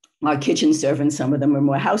are kitchen servants, some of them are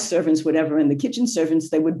more house servants, whatever. And the kitchen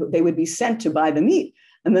servants, they would be sent to buy the meat,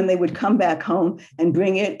 and then they would come back home and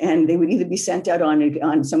bring it, and they would either be sent out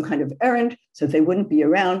on some kind of errand, so they wouldn't be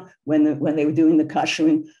around when they were doing the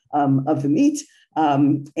koshering of the meat,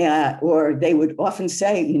 or they would often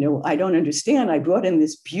say, I don't understand. I brought in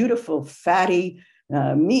this beautiful fatty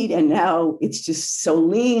meat, and now it's just so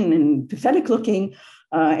lean and pathetic looking.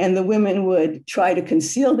 And the women would try to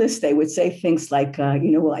conceal this. They would say things like,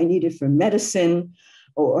 well, I need it for medicine,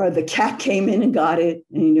 or the cat came in and got it,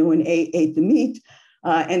 and ate the meat.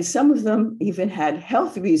 And some of them even had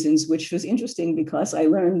health reasons, which was interesting because I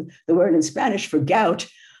learned the word in Spanish for gout.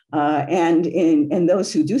 And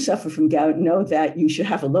those who do suffer from gout know that you should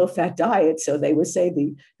have a low-fat diet. So they would say,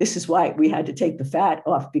 this is why we had to take the fat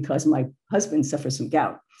off because my husband suffers from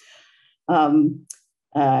gout.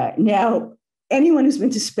 Now, anyone who's been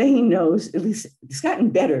to Spain knows, at least it's gotten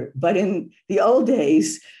better, but in the old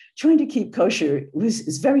days, trying to keep kosher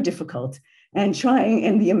is very difficult. And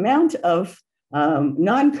the amount of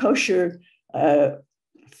non-kosher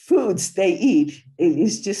foods they eat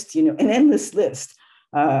is just, an endless list.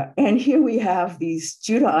 And here we have these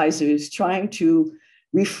Judaizers trying to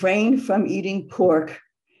refrain from eating pork,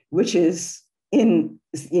 which is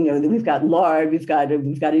we've got lard, we've got it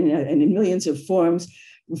in millions of forms,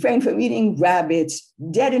 refrain from eating rabbits,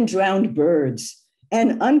 dead and drowned birds,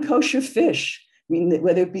 and unkosher fish,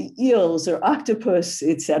 whether it be eels or octopus,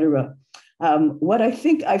 etc. What I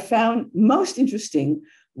think I found most interesting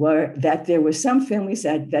were that there were some families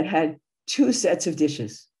that had two sets of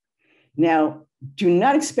dishes. Now, do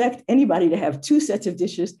not expect anybody to have two sets of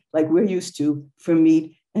dishes like we're used to for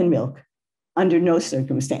meat and milk, under no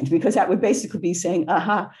circumstance, because that would basically be saying,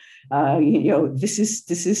 this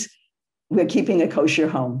is we're keeping a kosher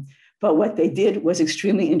home. But what they did was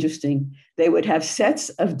extremely interesting. They would have sets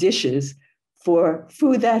of dishes for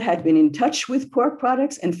food that had been in touch with pork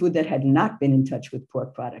products and food that had not been in touch with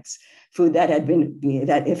pork products, food that had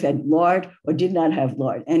lard or did not have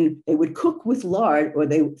lard. And they would cook with lard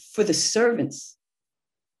for the servants.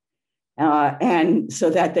 And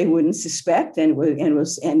so that they wouldn't suspect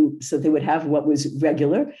and so they would have what was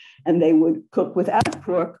regular, and they would cook without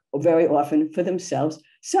pork very often for themselves.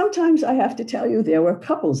 Sometimes I have to tell you, there were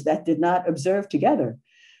couples that did not observe together,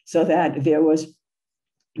 so that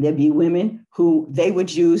there'd be women who they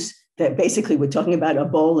would use that basically we're talking about a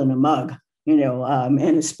bowl and a mug,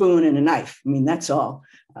 and a spoon and a knife. That's all.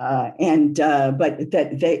 But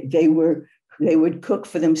that they would cook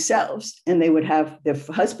for themselves, and they would have their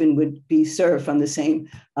husband would be served from the same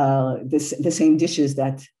dishes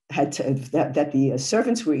that the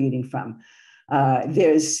servants were eating from.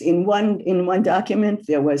 There's in one document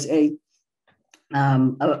there was a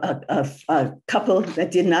couple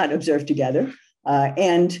that did not observe together,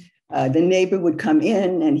 and the neighbor would come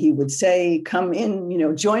in and he would say, "Come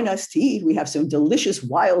in, join us to eat. We have some delicious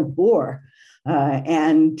wild boar."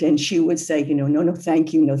 And she would say, no,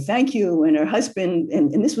 thank you, no, thank you. And her husband,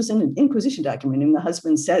 and this was in an Inquisition document, and the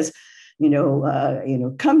husband says,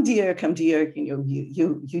 come dear,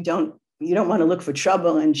 you don't want to look for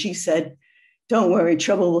trouble. And she said, don't worry,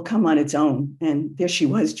 trouble will come on its own. And there she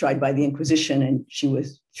was, tried by the Inquisition, and she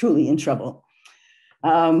was truly in trouble.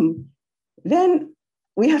 Then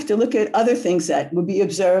we have to look at other things that would be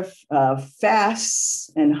observed,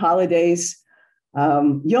 fasts and holidays.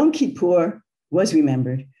 Yom Kippur was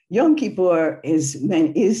remembered. Yom Kippur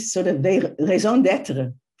is sort of the raison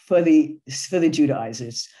d'etre for the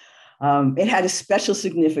Judaizers. It had a special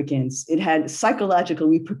significance. It had psychological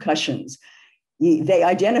repercussions. They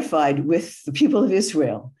identified with the people of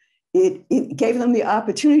Israel. It gave them the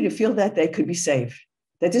opportunity to feel that they could be saved,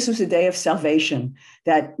 that this was a day of salvation,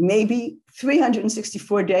 that maybe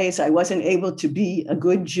 364 days I wasn't able to be a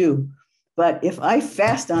good Jew, but if I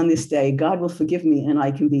fast on this day, God will forgive me and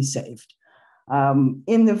I can be saved.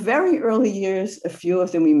 In the very early years, a few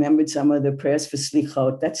of them remembered some of the prayers for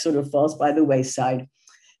slichot. That sort of falls by the wayside.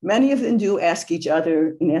 Many of them do ask each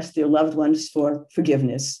other and ask their loved ones for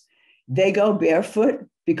forgiveness. They go barefoot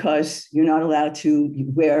because you're not allowed to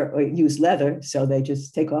wear or use leather, so they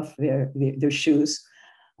just take off their shoes.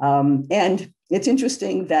 And it's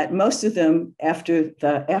interesting that most of them, after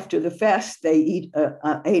the fast, they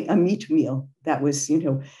ate a meat meal. That was,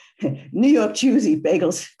 New York Jews eat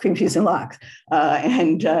bagels, cream cheese, and lox.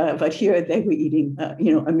 But here they were eating,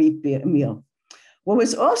 a meat meal. What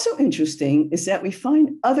was also interesting is that we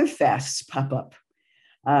find other fasts pop up.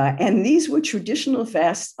 And these were traditional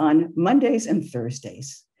fasts on Mondays and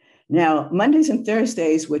Thursdays. Now, Mondays and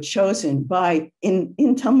Thursdays were chosen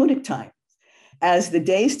in Talmudic time as the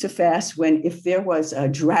days to fast when, if there was a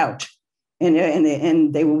drought and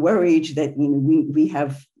they were worried that we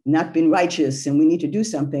have not been righteous and we need to do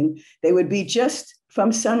something, they would be just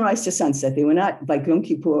from sunrise to sunset. They were not like Yom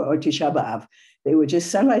Kippur or Tisha B'Av. They were just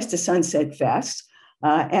sunrise to sunset fasts,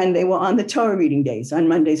 and they were on the Torah reading days, on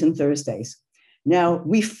Mondays and Thursdays. Now,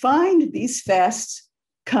 we find these fasts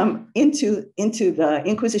come into the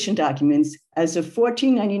Inquisition documents as of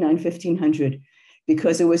 1499, 1500,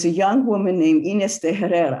 because there was a young woman named Inés de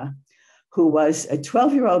Herrera, who was a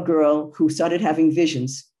 12-year-old girl who started having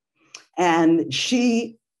visions. And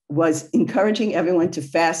she was encouraging everyone to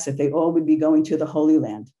fast, that they all would be going to the Holy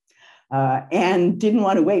Land, and didn't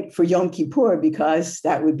want to wait for Yom Kippur because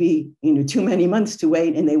that would be too many months to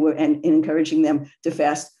wait, and they were and encouraging them to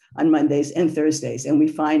fast on Mondays and Thursdays. And we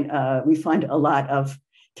find a lot of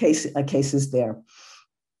cases there.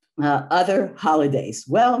 Other holidays.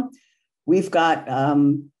 Well, we've got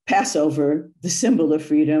Passover, the symbol of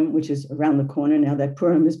freedom, which is around the corner now that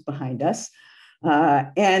Purim is behind us.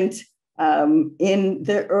 And in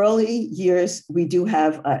the early years, we do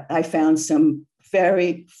have, I found some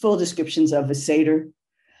very full descriptions of a Seder.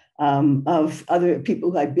 of other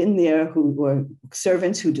people who had been there, who were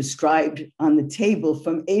servants who described on the table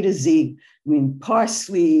from A to Z. I mean,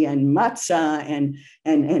 parsley and matzah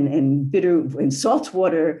and bitter and salt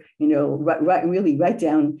water, really right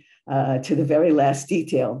down to the very last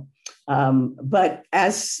detail. But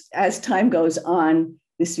as time goes on,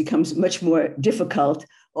 this becomes much more difficult,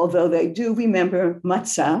 although they do remember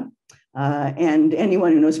matzah. And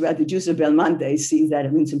anyone who knows about the Jews of Belmonte sees that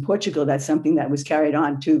it means in Portugal, that's something that was carried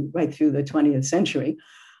on right through the 20th century.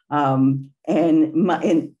 And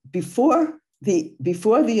before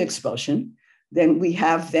the expulsion, then we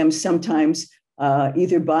have them sometimes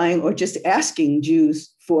either buying or just asking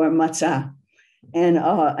Jews for matzah. And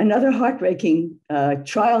another heartbreaking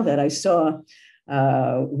trial that I saw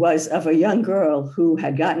was of a young girl who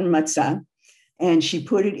had gotten matzah, and she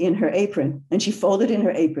put it in her apron, and she folded in her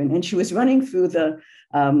apron, and she was running through the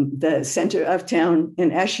center of town,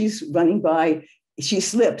 and as she's running by, she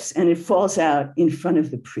slips and it falls out in front of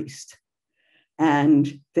the priest.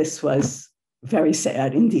 And this was very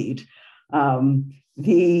sad indeed. I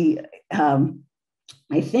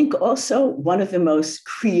think also one of the most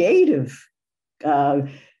creative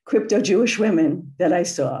crypto-Jewish women that I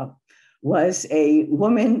saw was a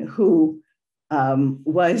woman who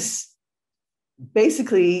was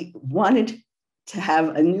basically wanted to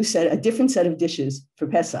have a different set of dishes for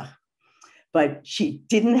Pesach, but she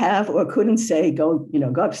didn't have or couldn't say, go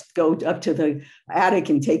up to the attic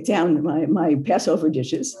and take down my Passover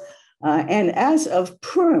dishes. And as of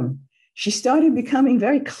Purim, she started becoming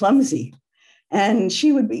very clumsy, and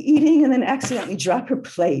she would be eating and then accidentally drop her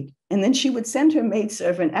plate. And then she would send her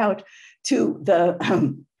maidservant out to the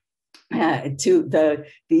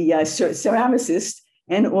ceramicist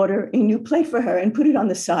and order a new plate for her and put it on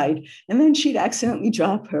the side. And then she'd accidentally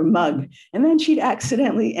drop her mug. And then she'd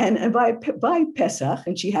accidentally, and by Pesach,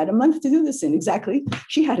 and she had a month to do this in exactly,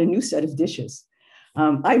 she had a new set of dishes.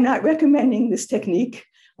 I'm not recommending this technique.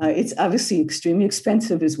 It's obviously extremely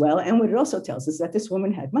expensive as well. And what it also tells us that this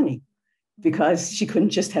woman had money, because she couldn't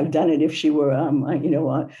just have done it if she were,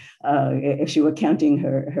 if she were counting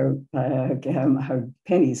her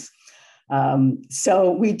pennies.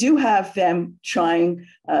 So we do have them trying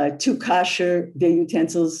to kosher their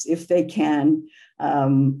utensils if they can.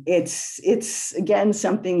 It's again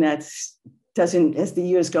something that doesn't, as the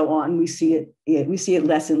years go on, we see it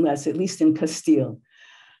less and less, at least in Castile.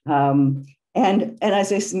 And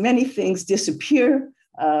as I said, many things disappear.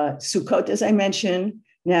 Sukkot, as I mentioned.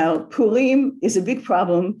 Now, Purim is a big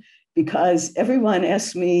problem because everyone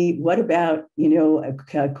asks me, what about,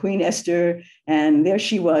 Queen Esther? And there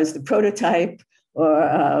she was, the prototype,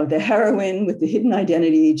 or the heroine with the hidden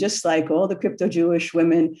identity, just like all the crypto-Jewish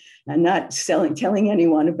women, and not telling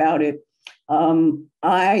anyone about it.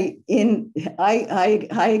 I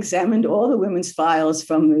examined all the women's files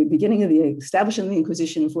from the beginning of the establishment of the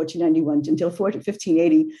Inquisition in 1491 until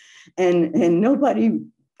 1580, and nobody,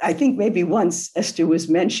 I think maybe once Esther was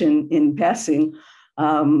mentioned in passing.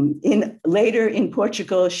 Later in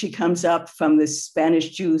Portugal, she comes up from the Spanish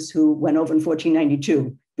Jews who went over in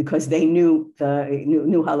 1492 because they knew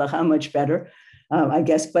halacha much better, I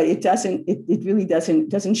guess. But it really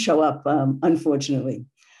doesn't show up, unfortunately.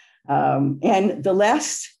 And the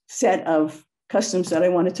last set of customs that I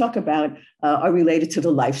want to talk about are related to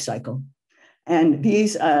the life cycle, and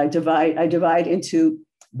these I divide into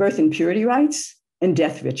birth and purity rites and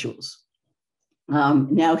death rituals.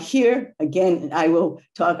 Now here, again,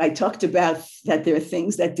 I talked about that there are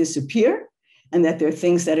things that disappear and that there are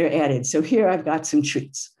things that are added. So here I've got some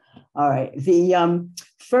treats. All right, the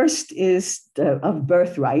first is of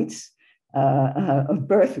birthrights, of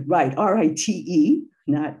birthright, R-I-T-E,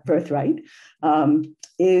 not birthright,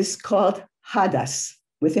 is called hadas,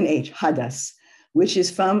 with an H, hadas, which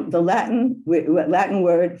is from the Latin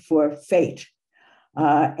word for fate.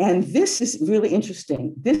 And this is really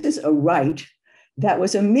interesting. This is a rite that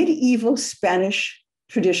was a medieval Spanish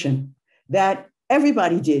tradition that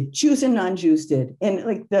everybody did, Jews and non-Jews did. In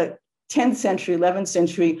like the 10th century, 11th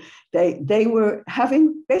century, they were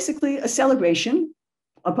having basically a celebration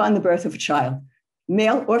upon the birth of a child,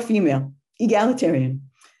 male or female, egalitarian.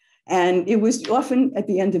 And it was often at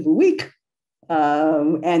the end of a week,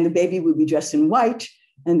 and the baby would be dressed in white,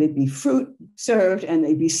 and there'd be fruit served, and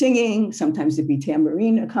they'd be singing. Sometimes there'd be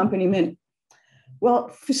tambourine accompaniment. Well,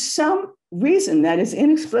 for some reason that is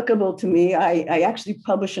inexplicable to me, I actually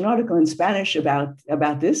published an article in Spanish about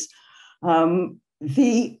this.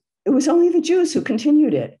 It was only the Jews who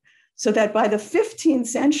continued it, so that by the 15th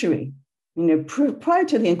century, prior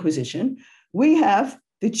to the Inquisition, we have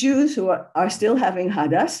the Jews who are still having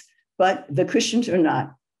hadas, but the Christians are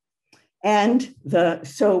not. And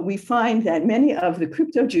so we find that many of the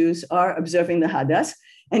crypto-Jews are observing the Hadass.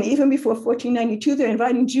 And even before 1492, they're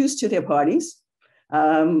inviting Jews to their parties,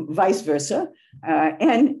 vice versa.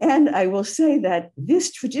 And I will say that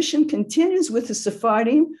this tradition continues with the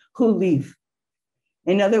Sephardim who leave.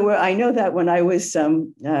 In other words, I know that when I was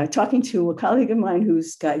talking to a colleague of mine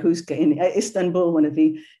who's in Istanbul, one of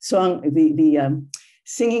the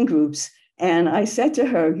singing groups, and I said to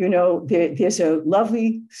her, you know, there's a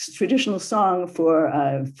lovely traditional song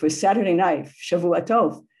for Saturday night, Shavua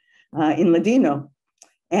Tov, in Ladino,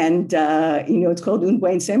 and it's called Un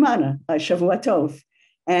Buen Semana, Shavua Tov.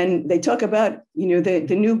 And they talk about, the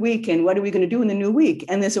new week and what are we going to do in the new week?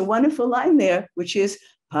 And there's a wonderful line there, which is,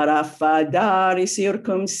 Parafadar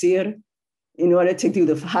circumcir, in order to do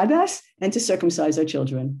the Hadass and to circumcise our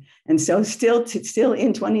children. And so still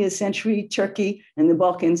in 20th century Turkey and the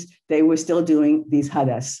Balkans, they were still doing these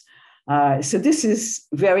Hadass. So this is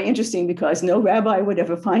very interesting because no rabbi would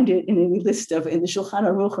ever find it in any list in the Shulchan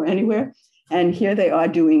Aruch or anywhere. And here they are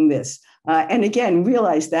doing this. And again,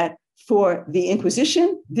 realize that for the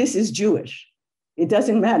Inquisition, this is Jewish. It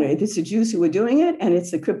doesn't matter. It's the Jews who are doing it, and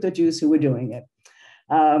it's the crypto-Jews who are doing it.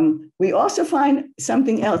 We also find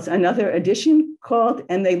something else, another addition called,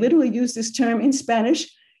 and they literally use this term in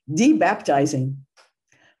Spanish, debaptizing.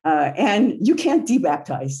 And you can't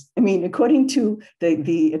debaptize. I mean, according to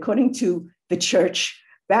the church,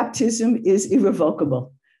 baptism is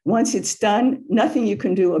irrevocable. Once it's done, nothing you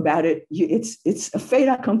can do about it. It's a fait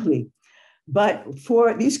accompli. But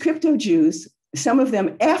for these crypto-Jews, some of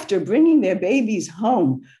them, after bringing their babies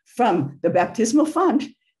home from the baptismal font,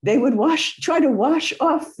 they would try to wash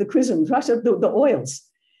off the chrism, wash off the oils.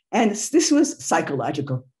 And this was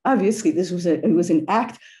psychological. Obviously, it was an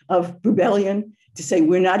act of rebellion to say,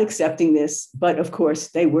 we're not accepting this. But of course,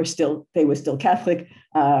 they were still Catholic,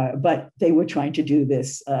 but they were trying to do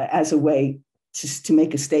this as a way to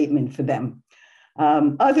make a statement for them.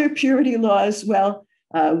 Other purity laws, well,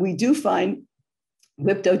 we do find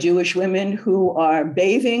crypto-Jewish women who are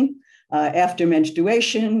bathing after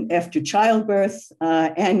menstruation, after childbirth.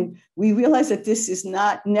 And we realize that this is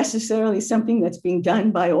not necessarily something that's being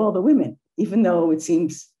done by all the women, even though it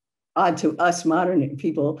seems odd to us modern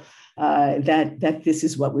people that this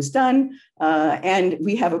is what was done. And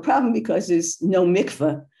we have a problem because there's no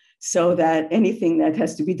mikveh, so that anything that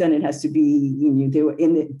has to be done, it has to be,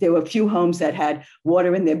 there were a few homes that had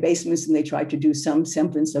water in their basements and they tried to do some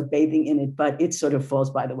semblance of bathing in it, but it sort of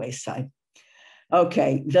falls by the wayside.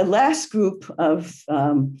 Okay, the last group of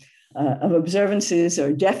observances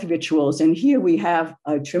are death rituals. And here we have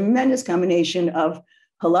a tremendous combination of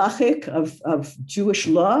halachic, of Jewish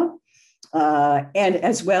law, and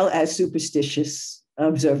as well as superstitious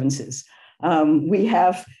observances. We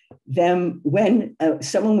have them when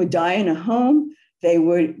someone would die in a home,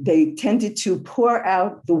 they tended to pour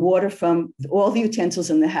out the water from all the utensils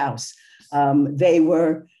in the house. They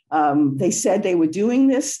said they were doing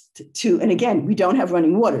this and again, we don't have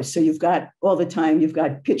running water. So you've got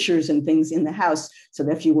pitchers and things in the house. So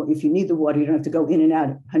that if you need the water, you don't have to go in and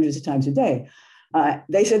out hundreds of times a day.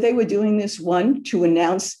 They said they were doing this, one, to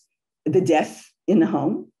announce the death in the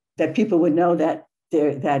home, that people would know that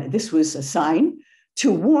this was a sign.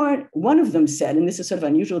 To warn, one of them said, and this is sort of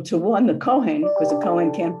unusual, to warn the Kohen, because the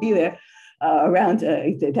Kohen can't be there around,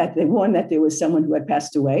 that they warned that there was someone who had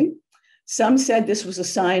passed away. Some said this was a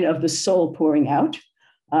sign of the soul pouring out.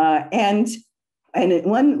 And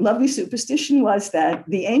one lovely superstition was that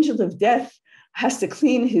the angel of death has to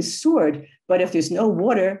clean his sword, but if there's no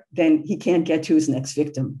water, then he can't get to his next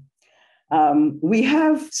victim. We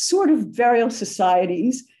have sort of burial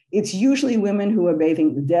societies. It's usually women who are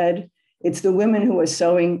bathing the dead. It's the women who are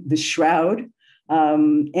sewing the shroud.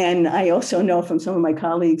 And I also know from some of my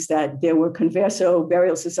colleagues that there were converso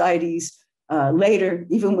burial societies later,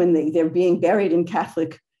 even when they're being buried in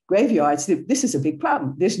Catholic graveyards. This is a big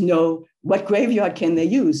problem. What graveyard can they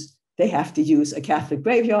use? They have to use a Catholic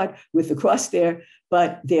graveyard with the cross there,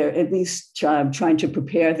 but they're at least trying to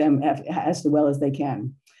prepare them as well as they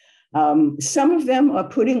can. Some of them are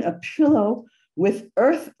putting a pillow with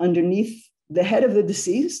earth underneath the head of the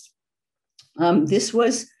deceased. This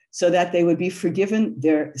was so that they would be forgiven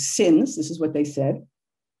their sins. This is what they said.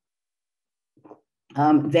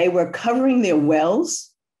 They were covering their wells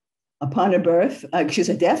upon a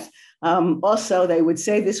death. Also, they would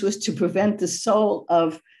say this was to prevent the soul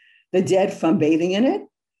of the dead from bathing in it.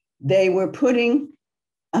 They were putting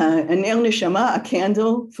an el neshama, a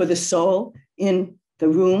candle for the soul, in the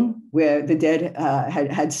room where the dead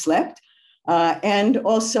had slept, and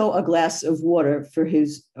also a glass of water for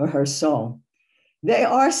his or her soul. They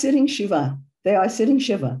are sitting Shiva.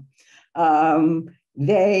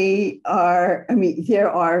 there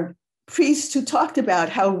are priests who talked about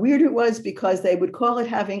how weird it was because they would call it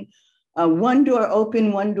having one door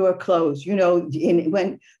open, one door closed. You know,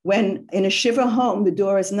 when in a shiva home, the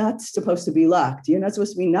door is not supposed to be locked. You're not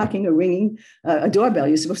supposed to be knocking or ringing a doorbell.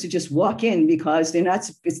 You're supposed to just walk in because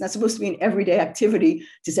it's not supposed to be an everyday activity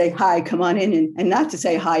to say, hi, come on in, and not to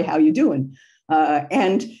say, hi, how you doing?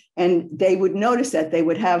 And they would notice that they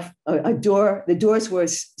would have a door. The doors were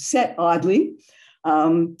set oddly.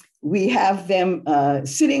 We have them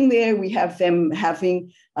sitting there. We have them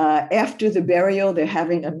having, after the burial, they're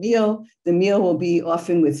having a meal. The meal will be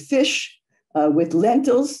often with fish, with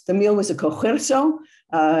lentils. The meal was a cocherzo,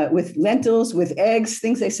 with lentils, with eggs,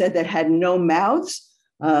 things they said that had no mouths,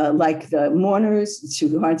 like the mourners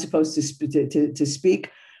who aren't supposed to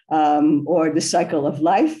speak, or the cycle of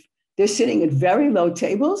life. They're sitting at very low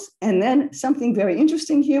tables. And then something very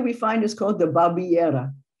interesting here we find is called the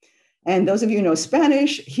barbiera. And those of you who know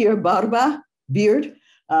Spanish, here barba, beard.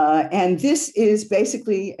 And this is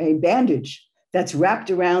basically a bandage that's wrapped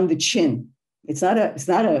around the chin. It's not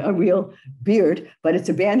a real beard, but it's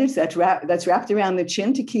a bandage that's wrapped around the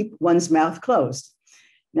chin to keep one's mouth closed.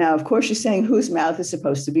 Now, of course, you're saying whose mouth is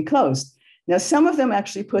supposed to be closed. Now, some of them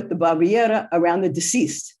actually put the barbiera around the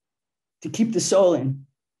deceased to keep the soul in.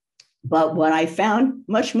 But what I found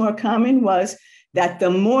much more common was that the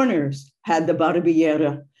mourners had the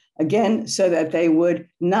barbiera, again, so that they would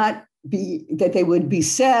be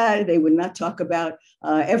sad, they would not talk about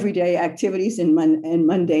everyday activities and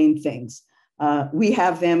mundane things. We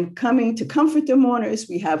have them coming to comfort the mourners.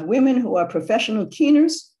 We have women who are professional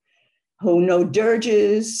keeners, who know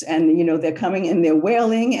dirges, and they're coming and they're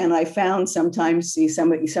wailing. And I found sometimes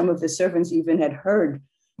some of the servants even had heard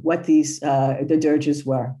what the dirges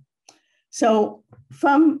were. So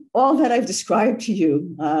from all that I've described to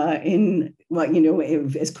you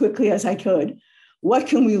as quickly as I could, what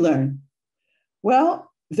can we learn? Well,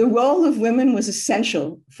 the role of women was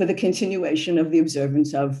essential for the continuation of the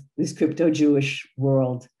observance of this crypto-Jewish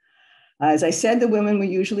world. As I said, the women were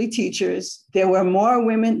usually teachers. There were more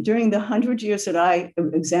women during the 100 years that I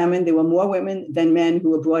examined. There were more women than men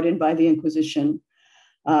who were brought in by the Inquisition.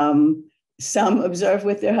 Some observed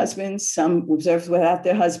with their husbands, some observed without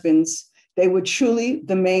their husbands. They were truly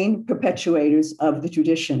the main perpetuators of the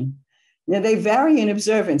tradition. Now, they vary in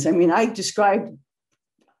observance. I mean, I described,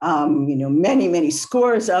 many, many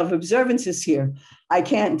scores of observances here. I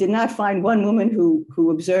did not find one woman who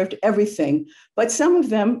observed everything, but some of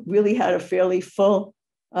them really had a fairly full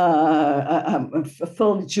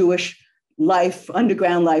Jewish life,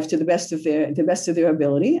 underground life, to the best of their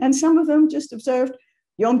ability, and some of them just observed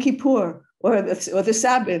Yom Kippur or the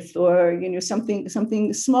Sabbath, or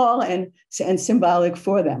something small and symbolic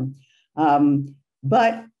for them.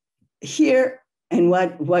 But here, and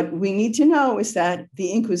what we need to know is that the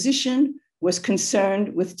Inquisition was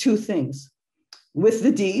concerned with two things: with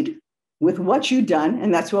the deed, with what you've done,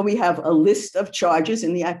 and that's why we have a list of charges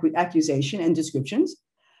in the accusation and descriptions,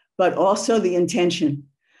 but also the intention.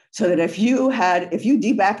 So that if you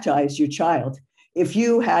debaptized your child, if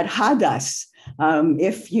you had hadas,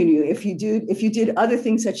 if you did other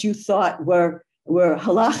things that you thought were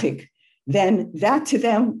halachic, then that to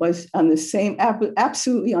them was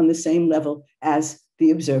absolutely on the same level as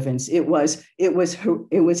the observance. It was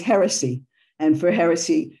heresy, and for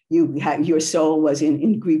heresy, your soul was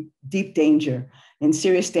in deep danger, in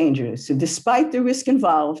serious danger. So, despite the risk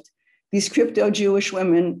involved, these crypto-Jewish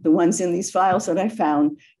women, the ones in these files that I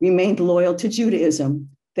found, remained loyal to Judaism.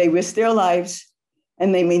 They risked their lives,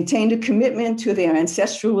 and they maintained a commitment to their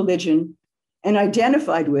ancestral religion and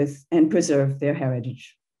identified with and preserved their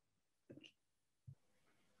heritage.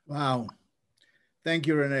 Wow. Thank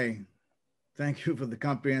you, Renee. Thank you for the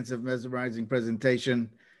comprehensive, mesmerizing presentation,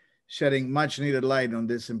 shedding much needed light on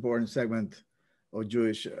this important segment of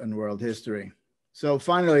Jewish and world history. So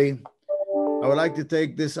finally, I would like to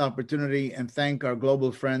take this opportunity and thank our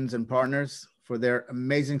global friends and partners for their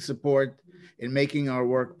amazing support in making our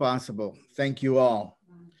work possible. Thank you all.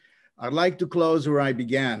 I'd like to close where I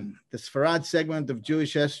began. The Sefarad segment of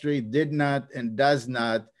Jewish history did not and does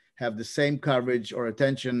not have the same coverage or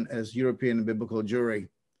attention as European biblical Jewry.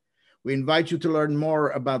 We invite you to learn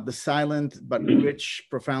more about the silent but rich,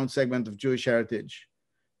 profound segment of Jewish heritage.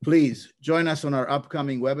 Please join us on our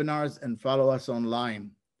upcoming webinars and follow us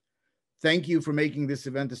online. Thank you for making this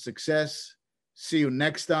event a success. See you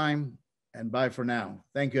next time, and bye for now.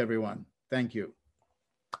 Thank you, everyone. Thank you.